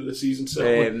until the end of the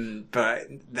season. But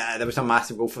there was a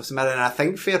massive goal for St Mirren, and I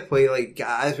think fair play, like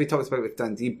as we talked about with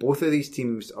Dundee, both of these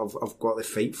teams have got the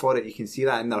fight for it. You can see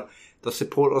that, and their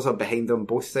supporters are behind them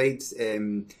both sides.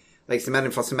 like St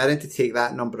Mirren, for St Mirren to take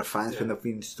that number of fans when they've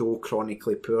been so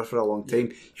chronically poor for a long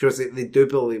time, shows that they do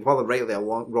believe, whether rightly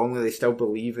or wrongly, they still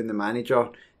believe in the manager,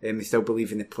 and they still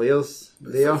believe in the players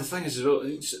there. The thing is, as well,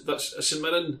 that's St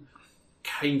Mirren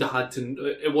kind of had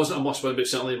to. It wasn't a must win, but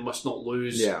certainly a must not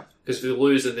lose. Yeah, because if they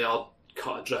lose, then they are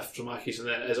cut adrift from Accies, and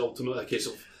then it is ultimately a case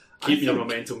of keeping your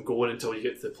momentum going until you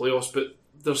get to the playoffs. But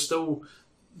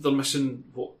they're missing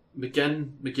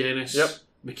McGinn, McGuinness,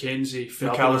 McKenzie,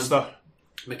 Ferdinand,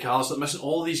 McAllister, missing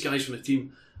all these guys from the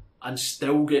team and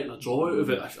still getting a draw out of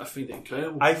it. I find it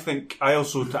incredible. I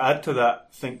also, to add to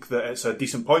that, think that it's a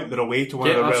decent point. They're away to one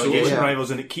of their relegation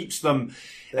rivals, and it keeps them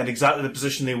in exactly the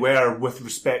position they were with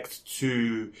respect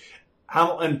to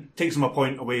Hamilton. Takes them a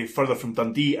point away further from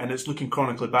Dundee, and it's looking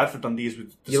chronically bad for Dundee, as we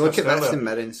discussed You look at earlier. that St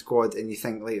Mirren squad and you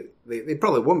think, like, they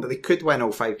probably won't, but they could win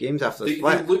all 5 games after the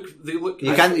split. They look.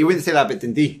 You wouldn't say that about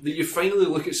Dundee. You finally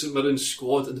look at St Mirren's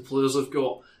squad and the players they've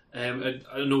got.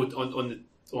 I know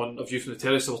on A View from the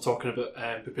Terrace they were talking about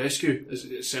Popescu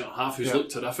as centre half, who's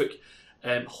looked terrific.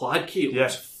 Hladky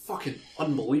looks fucking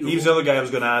unbelievable. He was the other guy I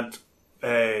was going to add.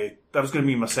 That was going to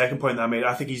be my second point that I made.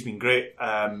 I think he's been great.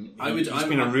 He's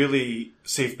been a really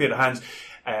safe pair of hands.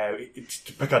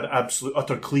 To pick an absolute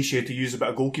utter cliche to use about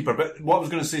a goalkeeper, but what I was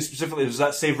going to say specifically was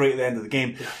that save right at the end of the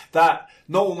game. Yeah. That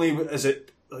not only is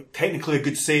it like technically a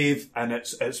good save and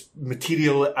it's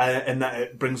material in that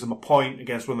it brings them a point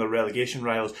against one of their relegation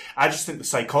rivals. I just think the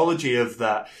psychology of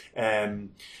that,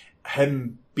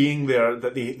 him being there,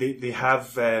 that they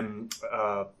have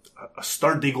a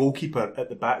sturdy goalkeeper at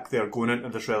the back there going into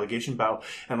this relegation battle.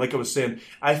 And like I was saying,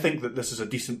 I think that this is a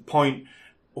decent point.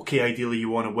 Okay, ideally you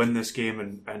want to win this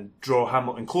game and draw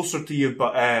Hamilton closer to you,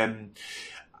 but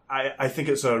I think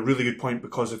it's a really good point,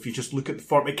 because if you just look at the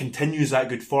form, it continues that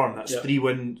good form. That's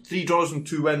 3 draws and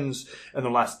 2 wins in the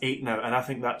last 8 now, and I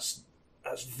think that's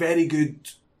very good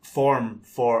form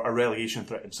for a relegation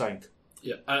threatened side.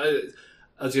 Yeah,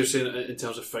 as you're saying, in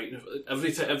terms of fighting,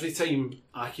 every time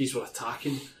Accies were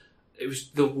attacking,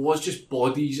 there was just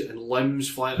bodies and limbs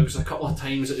flying. There was a couple of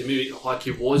times that maybe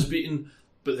Hladky was beaten.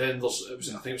 But then I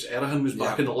think it was Erhan was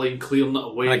back in the line clearing it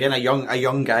away. And again, a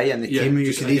young guy in the team who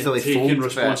you could easily taking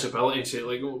responsibility and say,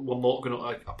 like, we're not going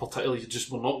to, particularly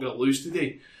we're not going to lose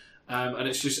today. And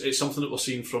it's something that we're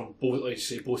seeing from both, like you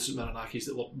say, both St Mirren and Accies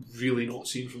that we're really not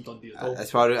seeing from Dundee at all.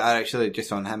 That's why I actually,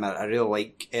 just on him, I really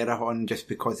like Erhan just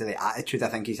because of the attitude. I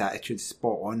think his attitude's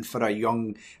spot on for a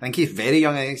young, I think he's very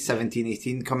young, I think 17,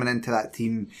 18 coming into that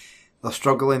team. They're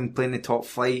struggling playing the top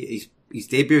flight. His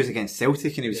debut was against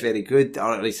Celtic and he was very good,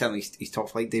 or at least certainly his top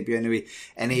flight debut anyway.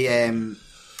 And he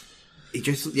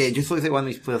just looks like one of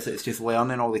these players that's just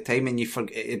learning all the time, and you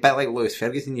forget, a bit like Lewis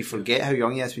Ferguson, you forget how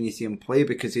young he is when you see him play,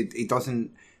 because he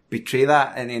doesn't betray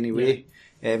that in any way.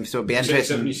 So it'd be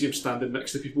interesting when you see him standing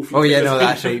next to people. Oh yeah, no,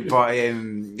 that's right. But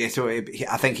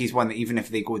I think he's one that even if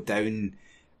they go down,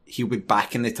 he would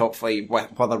back in the top flight,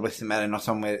 whether with St Mirren or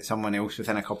someone else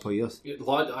within a couple of years. Yeah,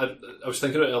 I was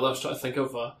thinking about it earlier. I was trying to think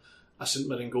of a St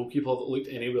Mirren goalkeeper that looked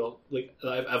anywhere like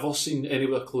that I've ever seen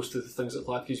anywhere close to the things that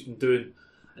Hladky's been doing.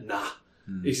 And nah,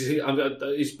 he's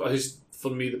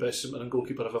for me the best St Mirren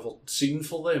goalkeeper I've ever seen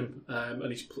for them.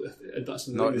 And that's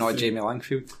not Jamie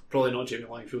Langfield. Probably not Jamie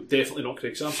Langfield. Definitely not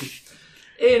Craig Sampson.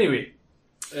 Anyway,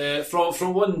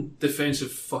 from one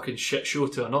defensive fucking shit show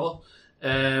to another.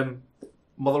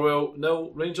 Motherwell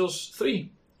 0, Rangers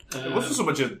 3. It wasn't so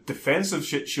much a defensive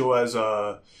shit show as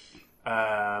a.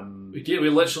 We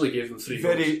literally gave them 3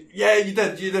 goals. Yeah, you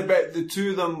did. But the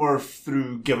 2 of them were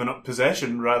through giving up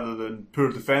possession rather than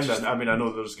poor defending. I mean, I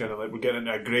know there's kind of like we're getting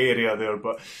into a grey area there,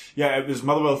 but yeah, it was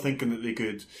Motherwell thinking that they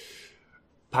could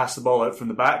pass the ball out from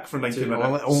the back for 90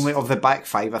 minutes. Only of the back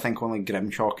 5, I think only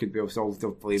Grimshaw could be absolved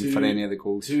of blame for any of the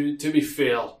goals. To be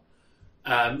fair,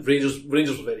 Rangers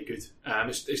were very good.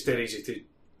 It's dead easy to,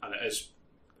 and it is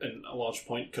in a large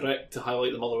point correct to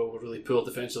highlight that Motherwell were really poor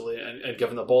defensively and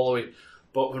giving the ball away.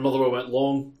 But when Motherwell went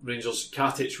long, Rangers,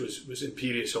 Katic was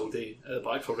imperious all day at the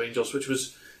back for Rangers, which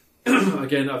was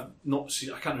again, I've not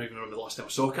seen. I can't even remember the last time I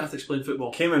saw Katic playing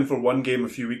football. Came in for one game a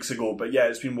few weeks ago, but yeah,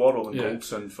 it's been Worrell and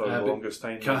Goldson for the longest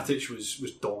time. Katic was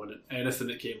dominant. Anything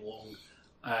that came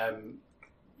along,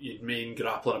 you'd main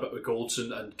grappling a bit with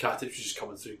Goldson, and Katic was just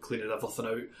coming through, cleaning everything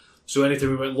out. So anytime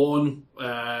we went long,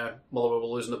 Motherwell were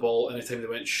losing the ball. Anytime they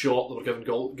went short, they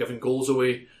were giving goals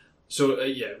away. So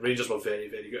Rangers were very,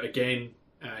 very good. Again,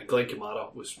 Glenn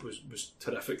Kamara was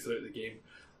terrific throughout the game.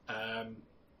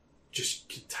 Just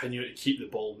continue to keep the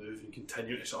ball moving,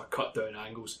 continue to sort of cut down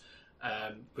angles,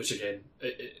 which again,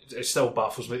 it still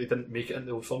baffles me they didn't make it into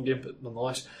the Old Firm game, but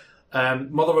nonetheless.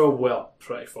 Motherwell were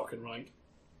pretty fucking rank.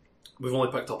 We've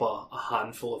only picked up a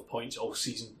handful of points all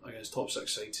season against top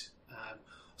 6 sides.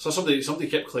 So somebody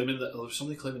kept claiming that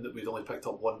we'd only picked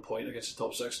up 1 point against the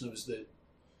top 6, and it was the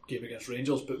game against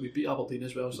Rangers, but we beat Aberdeen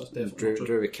as well, so that's definitely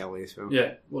Drew with Kelly as well.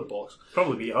 Yeah, load of bollocks.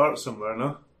 Probably beat Hearts somewhere,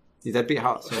 no? You did beat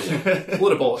Hearts.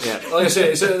 Load of bollocks. Yeah. Like I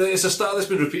say, it's a stat that's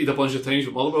been repeated a bunch of times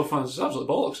with Motherwell fans. It's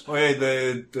absolutely bollocks. Oh yeah,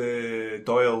 the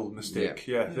Doyle mistake.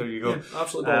 Yeah, there you go. Yeah,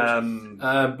 absolutely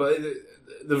bollocks. But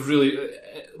they've really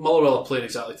Motherwell are playing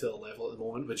exactly to their level at the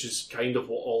moment, which is kind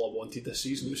of all I wanted this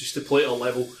season, which is to play at a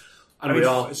level. And we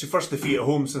are. It's your first defeat at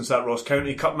home since that Ross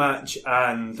County Cup match,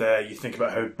 and you think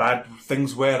about how bad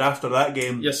things were after that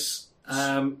game. Yes.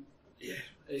 They're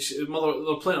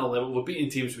playing at a level. We're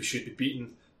beating teams we should be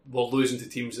beating. We're losing to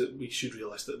teams that we should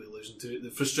realistically be losing to.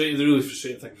 The really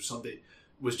frustrating thing for Sunday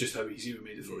was just how easy we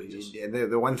made it for Rangers. Yeah,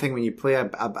 the one thing when you play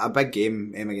a big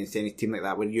game against any team like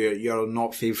that, when you're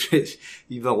not favourites,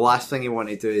 the last thing you want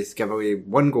to do is give away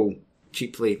 1 goal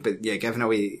cheaply, but giving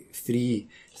away 3,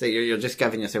 it's like you're just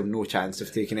giving yourself no chance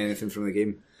of taking anything from the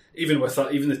game. Even with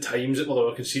that, even the times that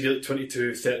Motherwell conceded, like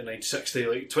 22, 39, 60,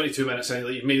 like 22 minutes in,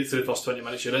 like you've made it through the first 20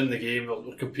 minutes, you're in the game,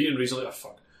 we're competing reasonably,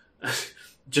 fuck.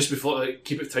 Just before,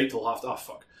 keep it tight till half,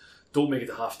 fuck. Don't make it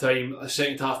to half time. The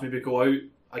second half, maybe go out.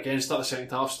 Again, start the second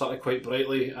half, started quite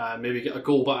brightly, maybe get a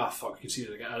goal, but fuck,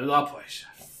 conceded again. And at that point,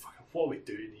 fucking, what are we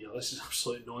doing here? This is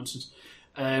absolute nonsense.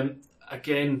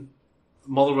 Again,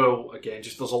 Motherwell,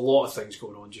 just there's a lot of things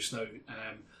going on just now.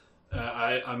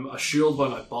 I'm assured by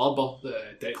my barber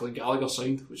that Declan Gallagher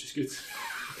signed, which is good.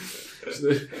 It's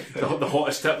the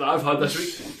hottest tip that I've had this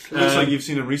week. Looks like you've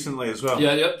seen him recently as well.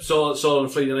 Yeah. Saw it on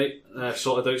Friday night.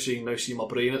 Sorted out so you can now see my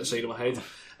brain at the side of my head.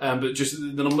 But just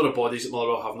the number of bodies that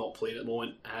Motherwell have not played at the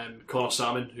moment. Connor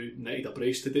Salmon, who netted a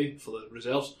brace today for the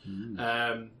reserves.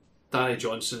 Danny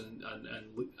Johnson and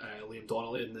Liam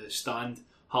Donnelly in the stand.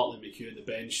 Hartley McHugh in the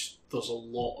bench. There's a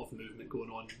lot of movement going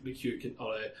on.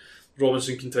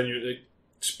 Robinson continuing to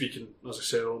speaking, as I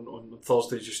said on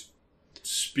Thursday, just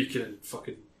speaking in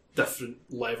fucking different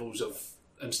levels of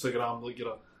Instagram like you're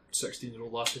a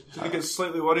 16-year-old lassie. Do you think it's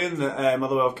slightly worrying that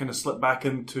Motherwell have kind of slipped back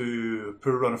into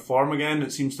poor run of form again?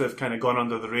 It seems to have kind of gone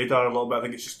under the radar a little bit. I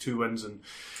think it's just 2 wins in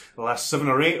the last 7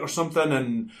 or 8 or something.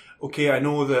 And okay, I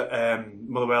know that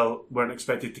Motherwell weren't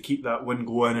expected to keep that win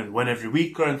going and win every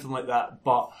week or anything like that,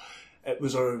 but it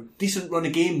was a decent run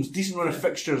of games, decent run of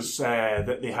fixtures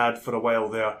that they had for a while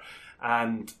there.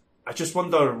 And I just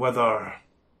wonder whether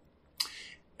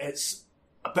it's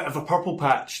a bit of a purple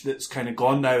patch that's kind of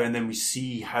gone now, and then we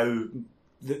see how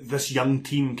this young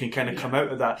team can kind of come out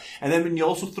of that. And then when you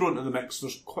also throw into the mix,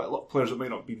 there's quite a lot of players that might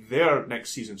not be there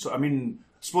next season. So, I mean,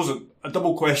 I suppose a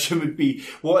double question would be,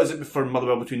 what is it for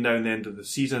Motherwell between now and the end of the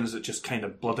season? Is it just kind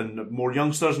of blooding more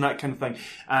youngsters and that kind of thing?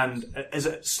 And is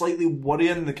it slightly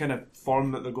worrying, the kind of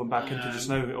form that they're going back into just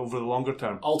now over the longer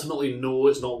term? Ultimately, no,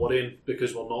 it's not worrying,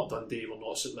 because we're not Dundee, we're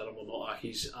not St Mirren, we're not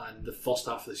Accies, and the first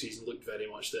half of the season looked very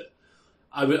much that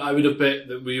I would have bet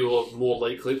that we were more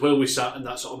likely, while we sat in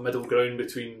that sort of middle ground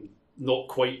between not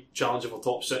quite challenging for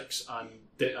top 6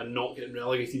 and not getting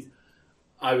relegated,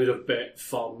 I would have bet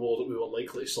far more that we were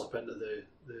likely to slip into the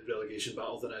relegation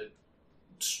battle than a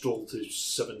stroll to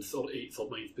 7th or 8th or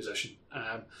 9th position.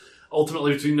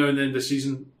 Ultimately, between now and the end of the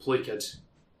season, play kids.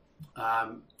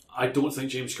 I don't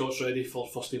think James Scott's ready for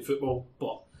first team football,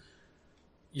 but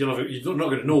you're not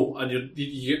going to know, and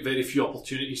you get very few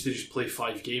opportunities to just play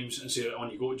 5 games and say, on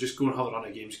you go, just go and have a run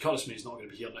of games. Curtis May's not going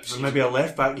to be here next season. Maybe a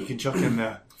left back you can chuck in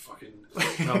there. Fucking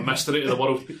a mystery to the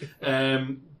world.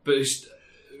 But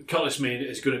Curtis May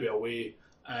is going to be away.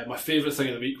 My favourite thing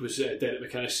of the week was Derek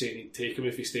McInnes saying he'd take him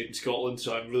if he stayed in Scotland,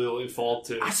 so I'm really looking forward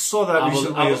to. I saw that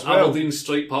recently as well. Aberdeen's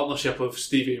strike partnership of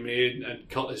Stevie May and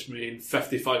Curtis May in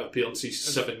 55 appearances,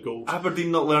 7 goals.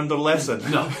 Aberdeen not learned their lesson.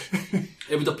 No,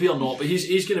 it would appear not, but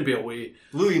he's going to be away.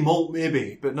 Louis Moult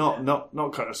maybe, but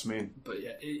not Curtis May. But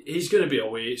yeah, he's going to be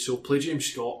away, so play James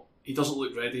Scott. He doesn't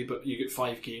look ready, but you get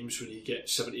 5 games when you get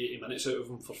 70-80 minutes out of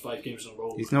him for 5 games in a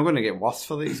row. He's not going to get worse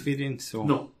for the experience. So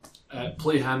no,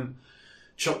 play him.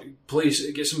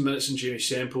 Get some minutes in Jamie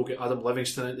Semple, get Adam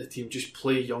Livingston into the team, just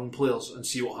play young players and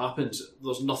see what happens.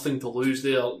 There's nothing to lose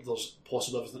there. There's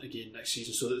possibly everything to gain next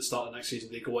season, so that at the start of next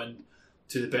season they go in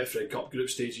to the Betfred Cup group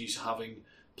stages having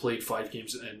played 5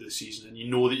 games at the end of the season, and you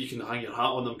know that you can hang your hat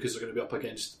on them because they're going to be up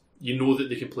against, you know that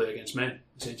they can play against men,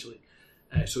 essentially.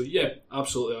 So yeah,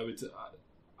 absolutely,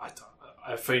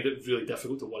 I find it really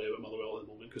difficult to worry about Motherwell at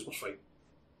the moment because we're fine.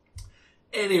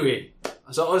 Anyway,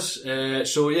 is that us?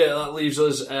 So yeah, that leaves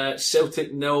us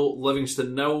Celtic 0,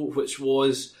 Livingston 0, which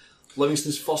was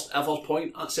Livingston's first ever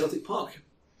point at Celtic Park.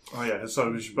 Oh yeah,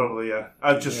 sorry, we should probably.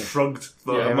 I just shrugged.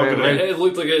 It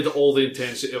looked like it had all the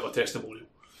intensity of a testimonial.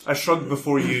 I shrugged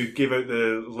before you gave out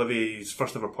the Livy's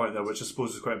first ever point there, which I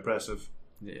suppose is quite impressive.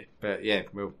 Yeah, but yeah,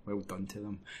 well done to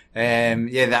them.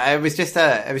 It was just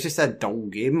a dull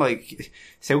game. Like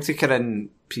Celtic are in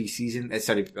pre-season.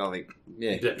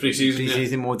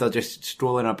 Pre-season mode. They're just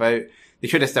strolling about. They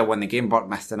should have still won the game. Burke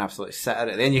missed an absolute sitter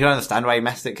at the end. You can understand why he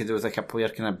missed it, because there was like a player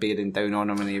kind of bearing down on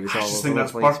him and he was all over. I just think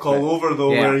that's Burke all over though,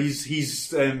 where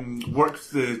he's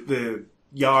worked the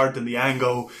yard and the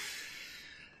angle.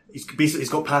 He's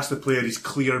got past the player, he's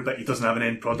clear, but he doesn't have an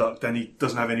end product and he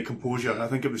doesn't have any composure. I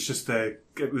think it was just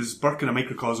it was Burke in a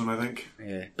microcosm, I think.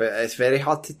 Yeah, but it's very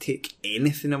hard to take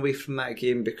anything away from that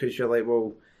game, because you're like,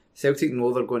 well, Celtic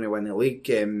know they're going to win the league.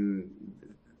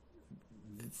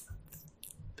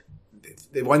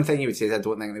 The one thing you would say is I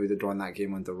don't think they would have drawn that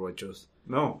game under Rodgers.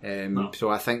 No. So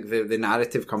I think the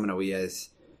narrative coming away is,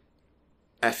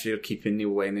 if you're keeping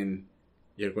Neil Lennon,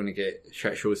 you're going to get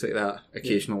shit shows like that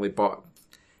occasionally, but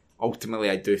ultimately,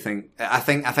 I think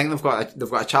they've got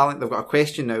a challenge. They've got a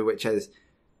question now, which is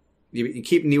you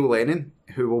keep Neil Lennon,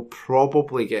 who will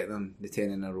probably get them the 10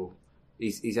 in a row.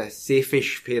 He's a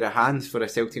safe-ish pair of hands for a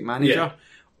Celtic manager,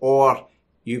 or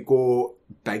you go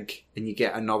big and you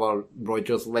get another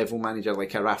Rodgers level manager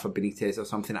like a Rafa Benitez or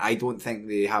something. I don't think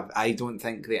the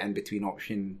in between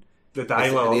option. The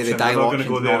dialogue option. They're not going to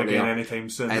go there again anytime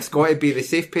soon. It's got to be the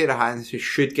safe pair of hands who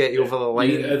should get you over the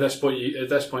line. At this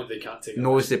point, they can't take it.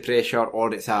 Knows the pressure,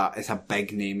 or it's a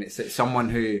big name. It's someone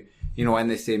who, in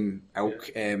the same ilk,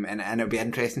 and it'll be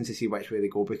interesting to see which way they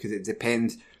go, because it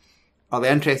depends. Are they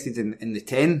interested in the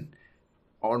 10,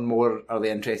 or more are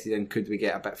they interested in could we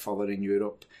get a bit further in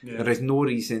Europe? Yeah. There is no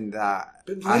reason that.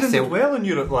 But Lennon did well in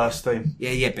Europe last time.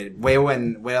 Yeah, but well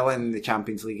in the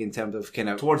Champions League in terms of kind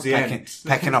of towards the end,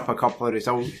 picking up a couple of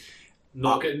results.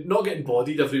 Not getting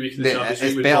bodied every week in the Champions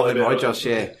League. It's better than Rodgers,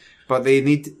 yeah. But they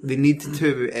need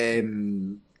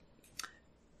to.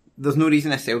 There's no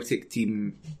reason a Celtic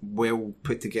team, well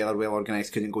put together, well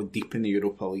organised, couldn't go deep in the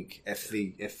Europa League if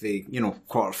they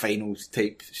quarter-finals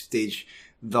type stage.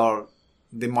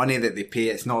 The money that they pay,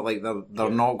 it's not like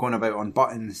they're not going about on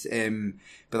buttons,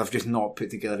 but they've just not put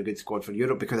together a good squad for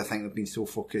Europe, because I think they've been so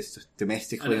focused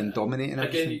domestically and dominating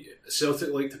everything. Again, Celtic seem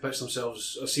to like to pitch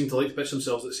themselves at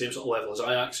the same sort of level as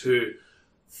Ajax, who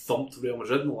thumped Real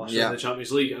Madrid in the last year in the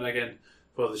Champions League, and again,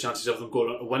 well, the chances of them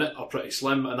going on to win it are pretty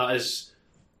slim, and that is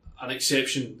an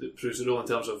exception that proves the rule in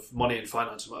terms of money and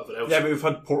finance and whatever else. Yeah, but we've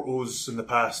had Portos in the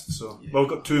past, so we've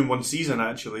got 2 in one season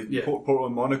actually. Yeah. Porto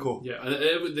and Monaco. Yeah, and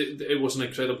it was an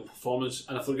incredible performance.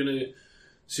 And if they're going to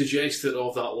suggest that they're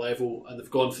of that level, and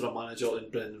they've gone for a manager in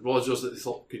Brendan Rodgers that they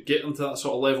thought could get them to that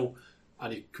sort of level,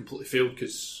 and he completely failed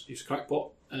because he was a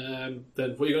crackpot, then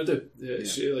what are you going to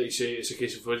do? Like you say, it's a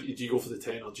case of do you go for the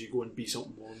 10 or do you go and be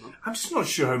something more than that? I'm just not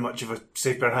sure how much of a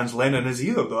safe pair of hands Lennon is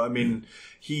either, though. I mean,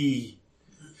 he's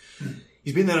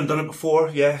been there and done it before,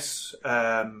 yes.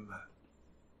 And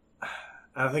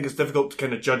I think it's difficult to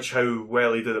kind of judge how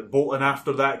well he did at Bolton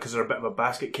after that, because they're a bit of a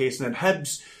basket case. And then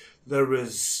Hibs, there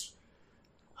was,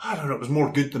 I don't know, it was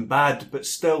more good than bad, but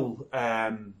still,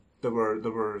 there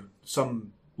were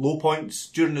some low points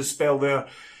during his spell there.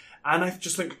 And I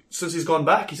just think since he's gone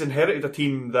back, he's inherited a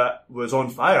team that was on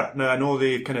fire. Now, I know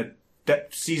they kind of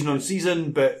dipped season on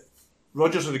season, but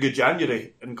Rodgers had a good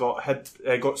January and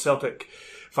got Celtic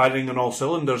firing on all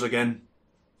cylinders again.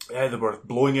 They were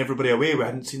blowing everybody away. We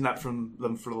hadn't seen that from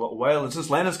them for a little while. And since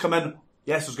Lennon's come in,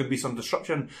 yes, there's going to be some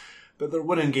disruption, but they're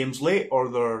winning games late,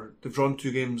 or they've drawn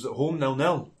 2 games at home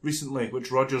 0-0 recently,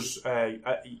 which Rodgers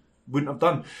wouldn't have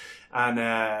done.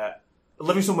 And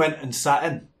Livingston went and sat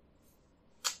in.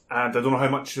 And I don't know how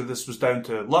much of this was down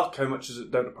to luck, how much is it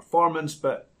down to performance,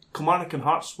 but Kilmarnock and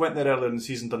Hearts went there earlier in the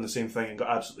season, done the same thing and got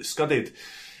absolutely scudded.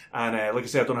 And like I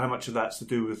say, I don't know how much of that's to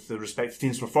do with the respective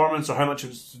team's performance, or how much of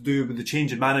it's to do with the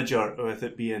change in manager, with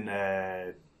it being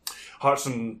Hearts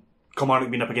and Kilmarnock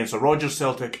being up against a Rodgers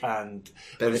Celtic, and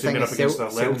being up against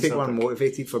a Celtic were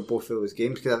motivated for both of those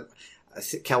games, because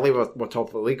Kelly were top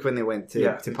of the league when they went to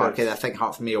Parkhead. I think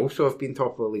Hearts may also have been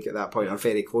top of the league at that point, or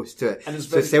very close to it. And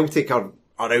so Celtic are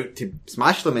out to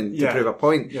smash them and to prove a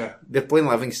point. Yeah. They're playing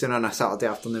Livingston on a Saturday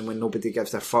afternoon when nobody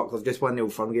gives a fuck. They've just won the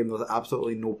Old Firm game. There's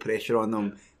absolutely no pressure on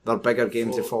them. They're bigger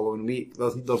games the following week.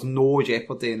 There's no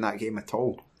jeopardy in that game at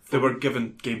all. They were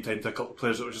given game time to a couple of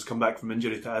players that were just come back from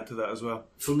injury to add to that as well.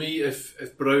 For me,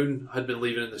 if Brown had been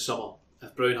leaving in the summer,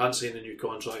 if Brown hadn't signed a new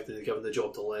contract and they'd given the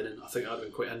job to Lennon, I think that would have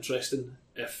been quite interesting.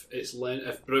 If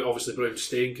Brown, obviously Brown's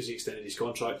staying because he extended his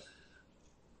contract,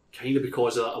 kind of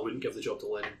because of that, I wouldn't give the job to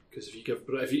Lennon, because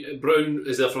if Brown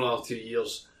is there for another 2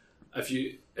 years, if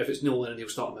it's Neil Lennon, he'll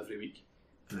start him every week.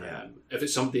 If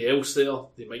it's somebody else there,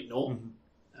 they might not.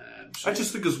 I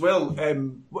just think as well,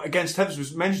 against Hibs,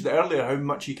 was mentioned earlier how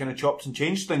much he kind of chopped and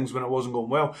changed things when it wasn't going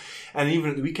well. And even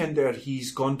at the weekend there,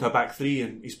 he's gone to a back three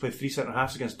and he's played 3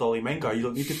 centre-halves against Dolly Menga. You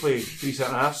don't need to play 3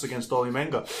 centre-halves against Dolly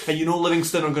Menga. And you know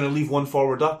Livingston are going to leave one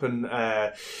forward up, and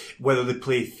whether they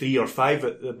play 3 or 5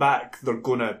 at the back, they're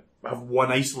going to have one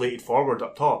isolated forward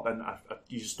up top. And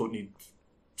you just don't need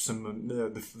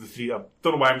the 3. I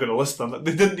don't know why I'm going to list them.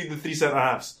 They didn't need the 3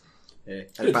 centre-halves. Yeah.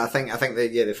 But I think that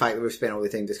the fact that we've spent all the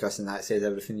time discussing that says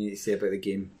everything you need to say about the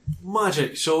game.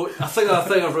 Magic. So I think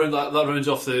I've rounds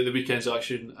off the weekend's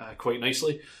action quite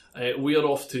nicely. We are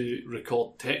off to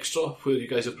record Textra, where you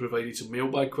guys have provided some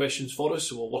mailbag questions for us,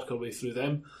 so we'll work our way through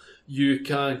them. You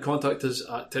can contact us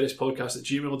at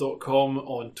terracepodcast@gmail.com,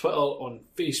 on Twitter, on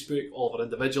Facebook, all of our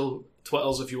individual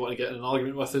Twitters. If you want to get in an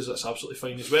argument with us, that's absolutely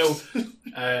fine as well.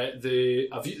 The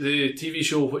TV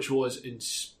show which was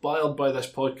inspired by this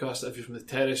podcast, A View from the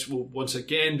Terrace, will once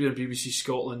again be on BBC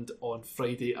Scotland on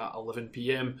Friday at 11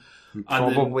 PM.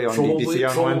 Probably on BBC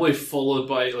One. Probably followed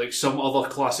by like some other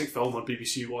classic film on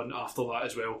BBC One after that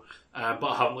as well. But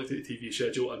I haven't looked at the TV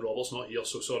schedule, and Robert's not here,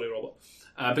 so sorry, Robert.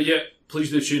 But yeah, please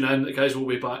do tune in. The guys will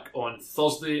be back on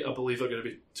Thursday. I believe they're going to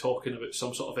be talking about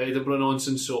some sort of Edinburgh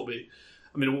nonsense, so it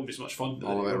won't be as much fun.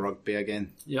 All about rugby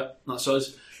again. Yeah, that's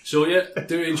us. So yeah,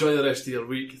 do enjoy the rest of your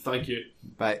week. Thank you.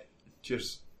 Bye.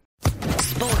 Cheers.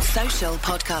 Sports Social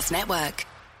Podcast Network.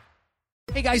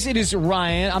 Hey guys, it is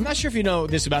Ryan. I'm not sure if you know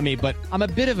this about me, but I'm a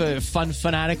bit of a fun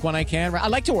fanatic when I can. I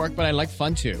like to work, but I like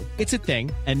fun too. It's a thing.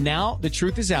 And now the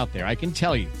truth is out there. I can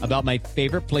tell you about my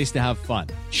favorite place to have fun.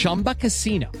 Chumba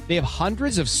Casino. They have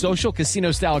hundreds of social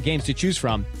casino style games to choose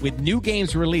from, with new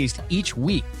games released each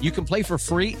week. You can play for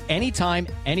free anytime,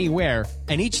 anywhere.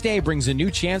 And each day brings a new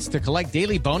chance to collect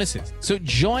daily bonuses. So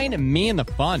join me in the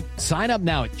fun. Sign up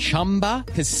now at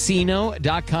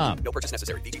ChumbaCasino.com. No purchase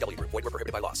necessary. VGW Group. Void where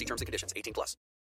prohibited by law. See terms and conditions. 18+.